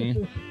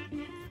paying.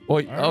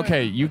 Well,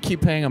 okay, you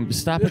keep paying him.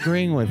 Stop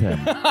agreeing with him.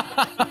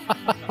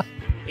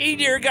 Hey,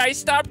 dear guys,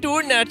 stop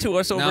doing that to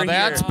us over here. Now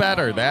that's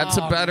better. That's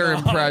a better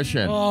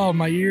impression. Oh,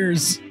 my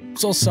ears. I'm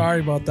so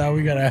sorry about that.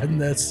 We got to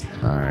end this.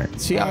 All right.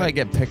 See how I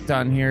get picked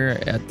on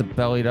here at the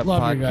Bellied Up Podcast?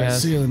 Love you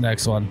guys. See you in the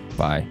next one.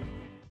 Bye.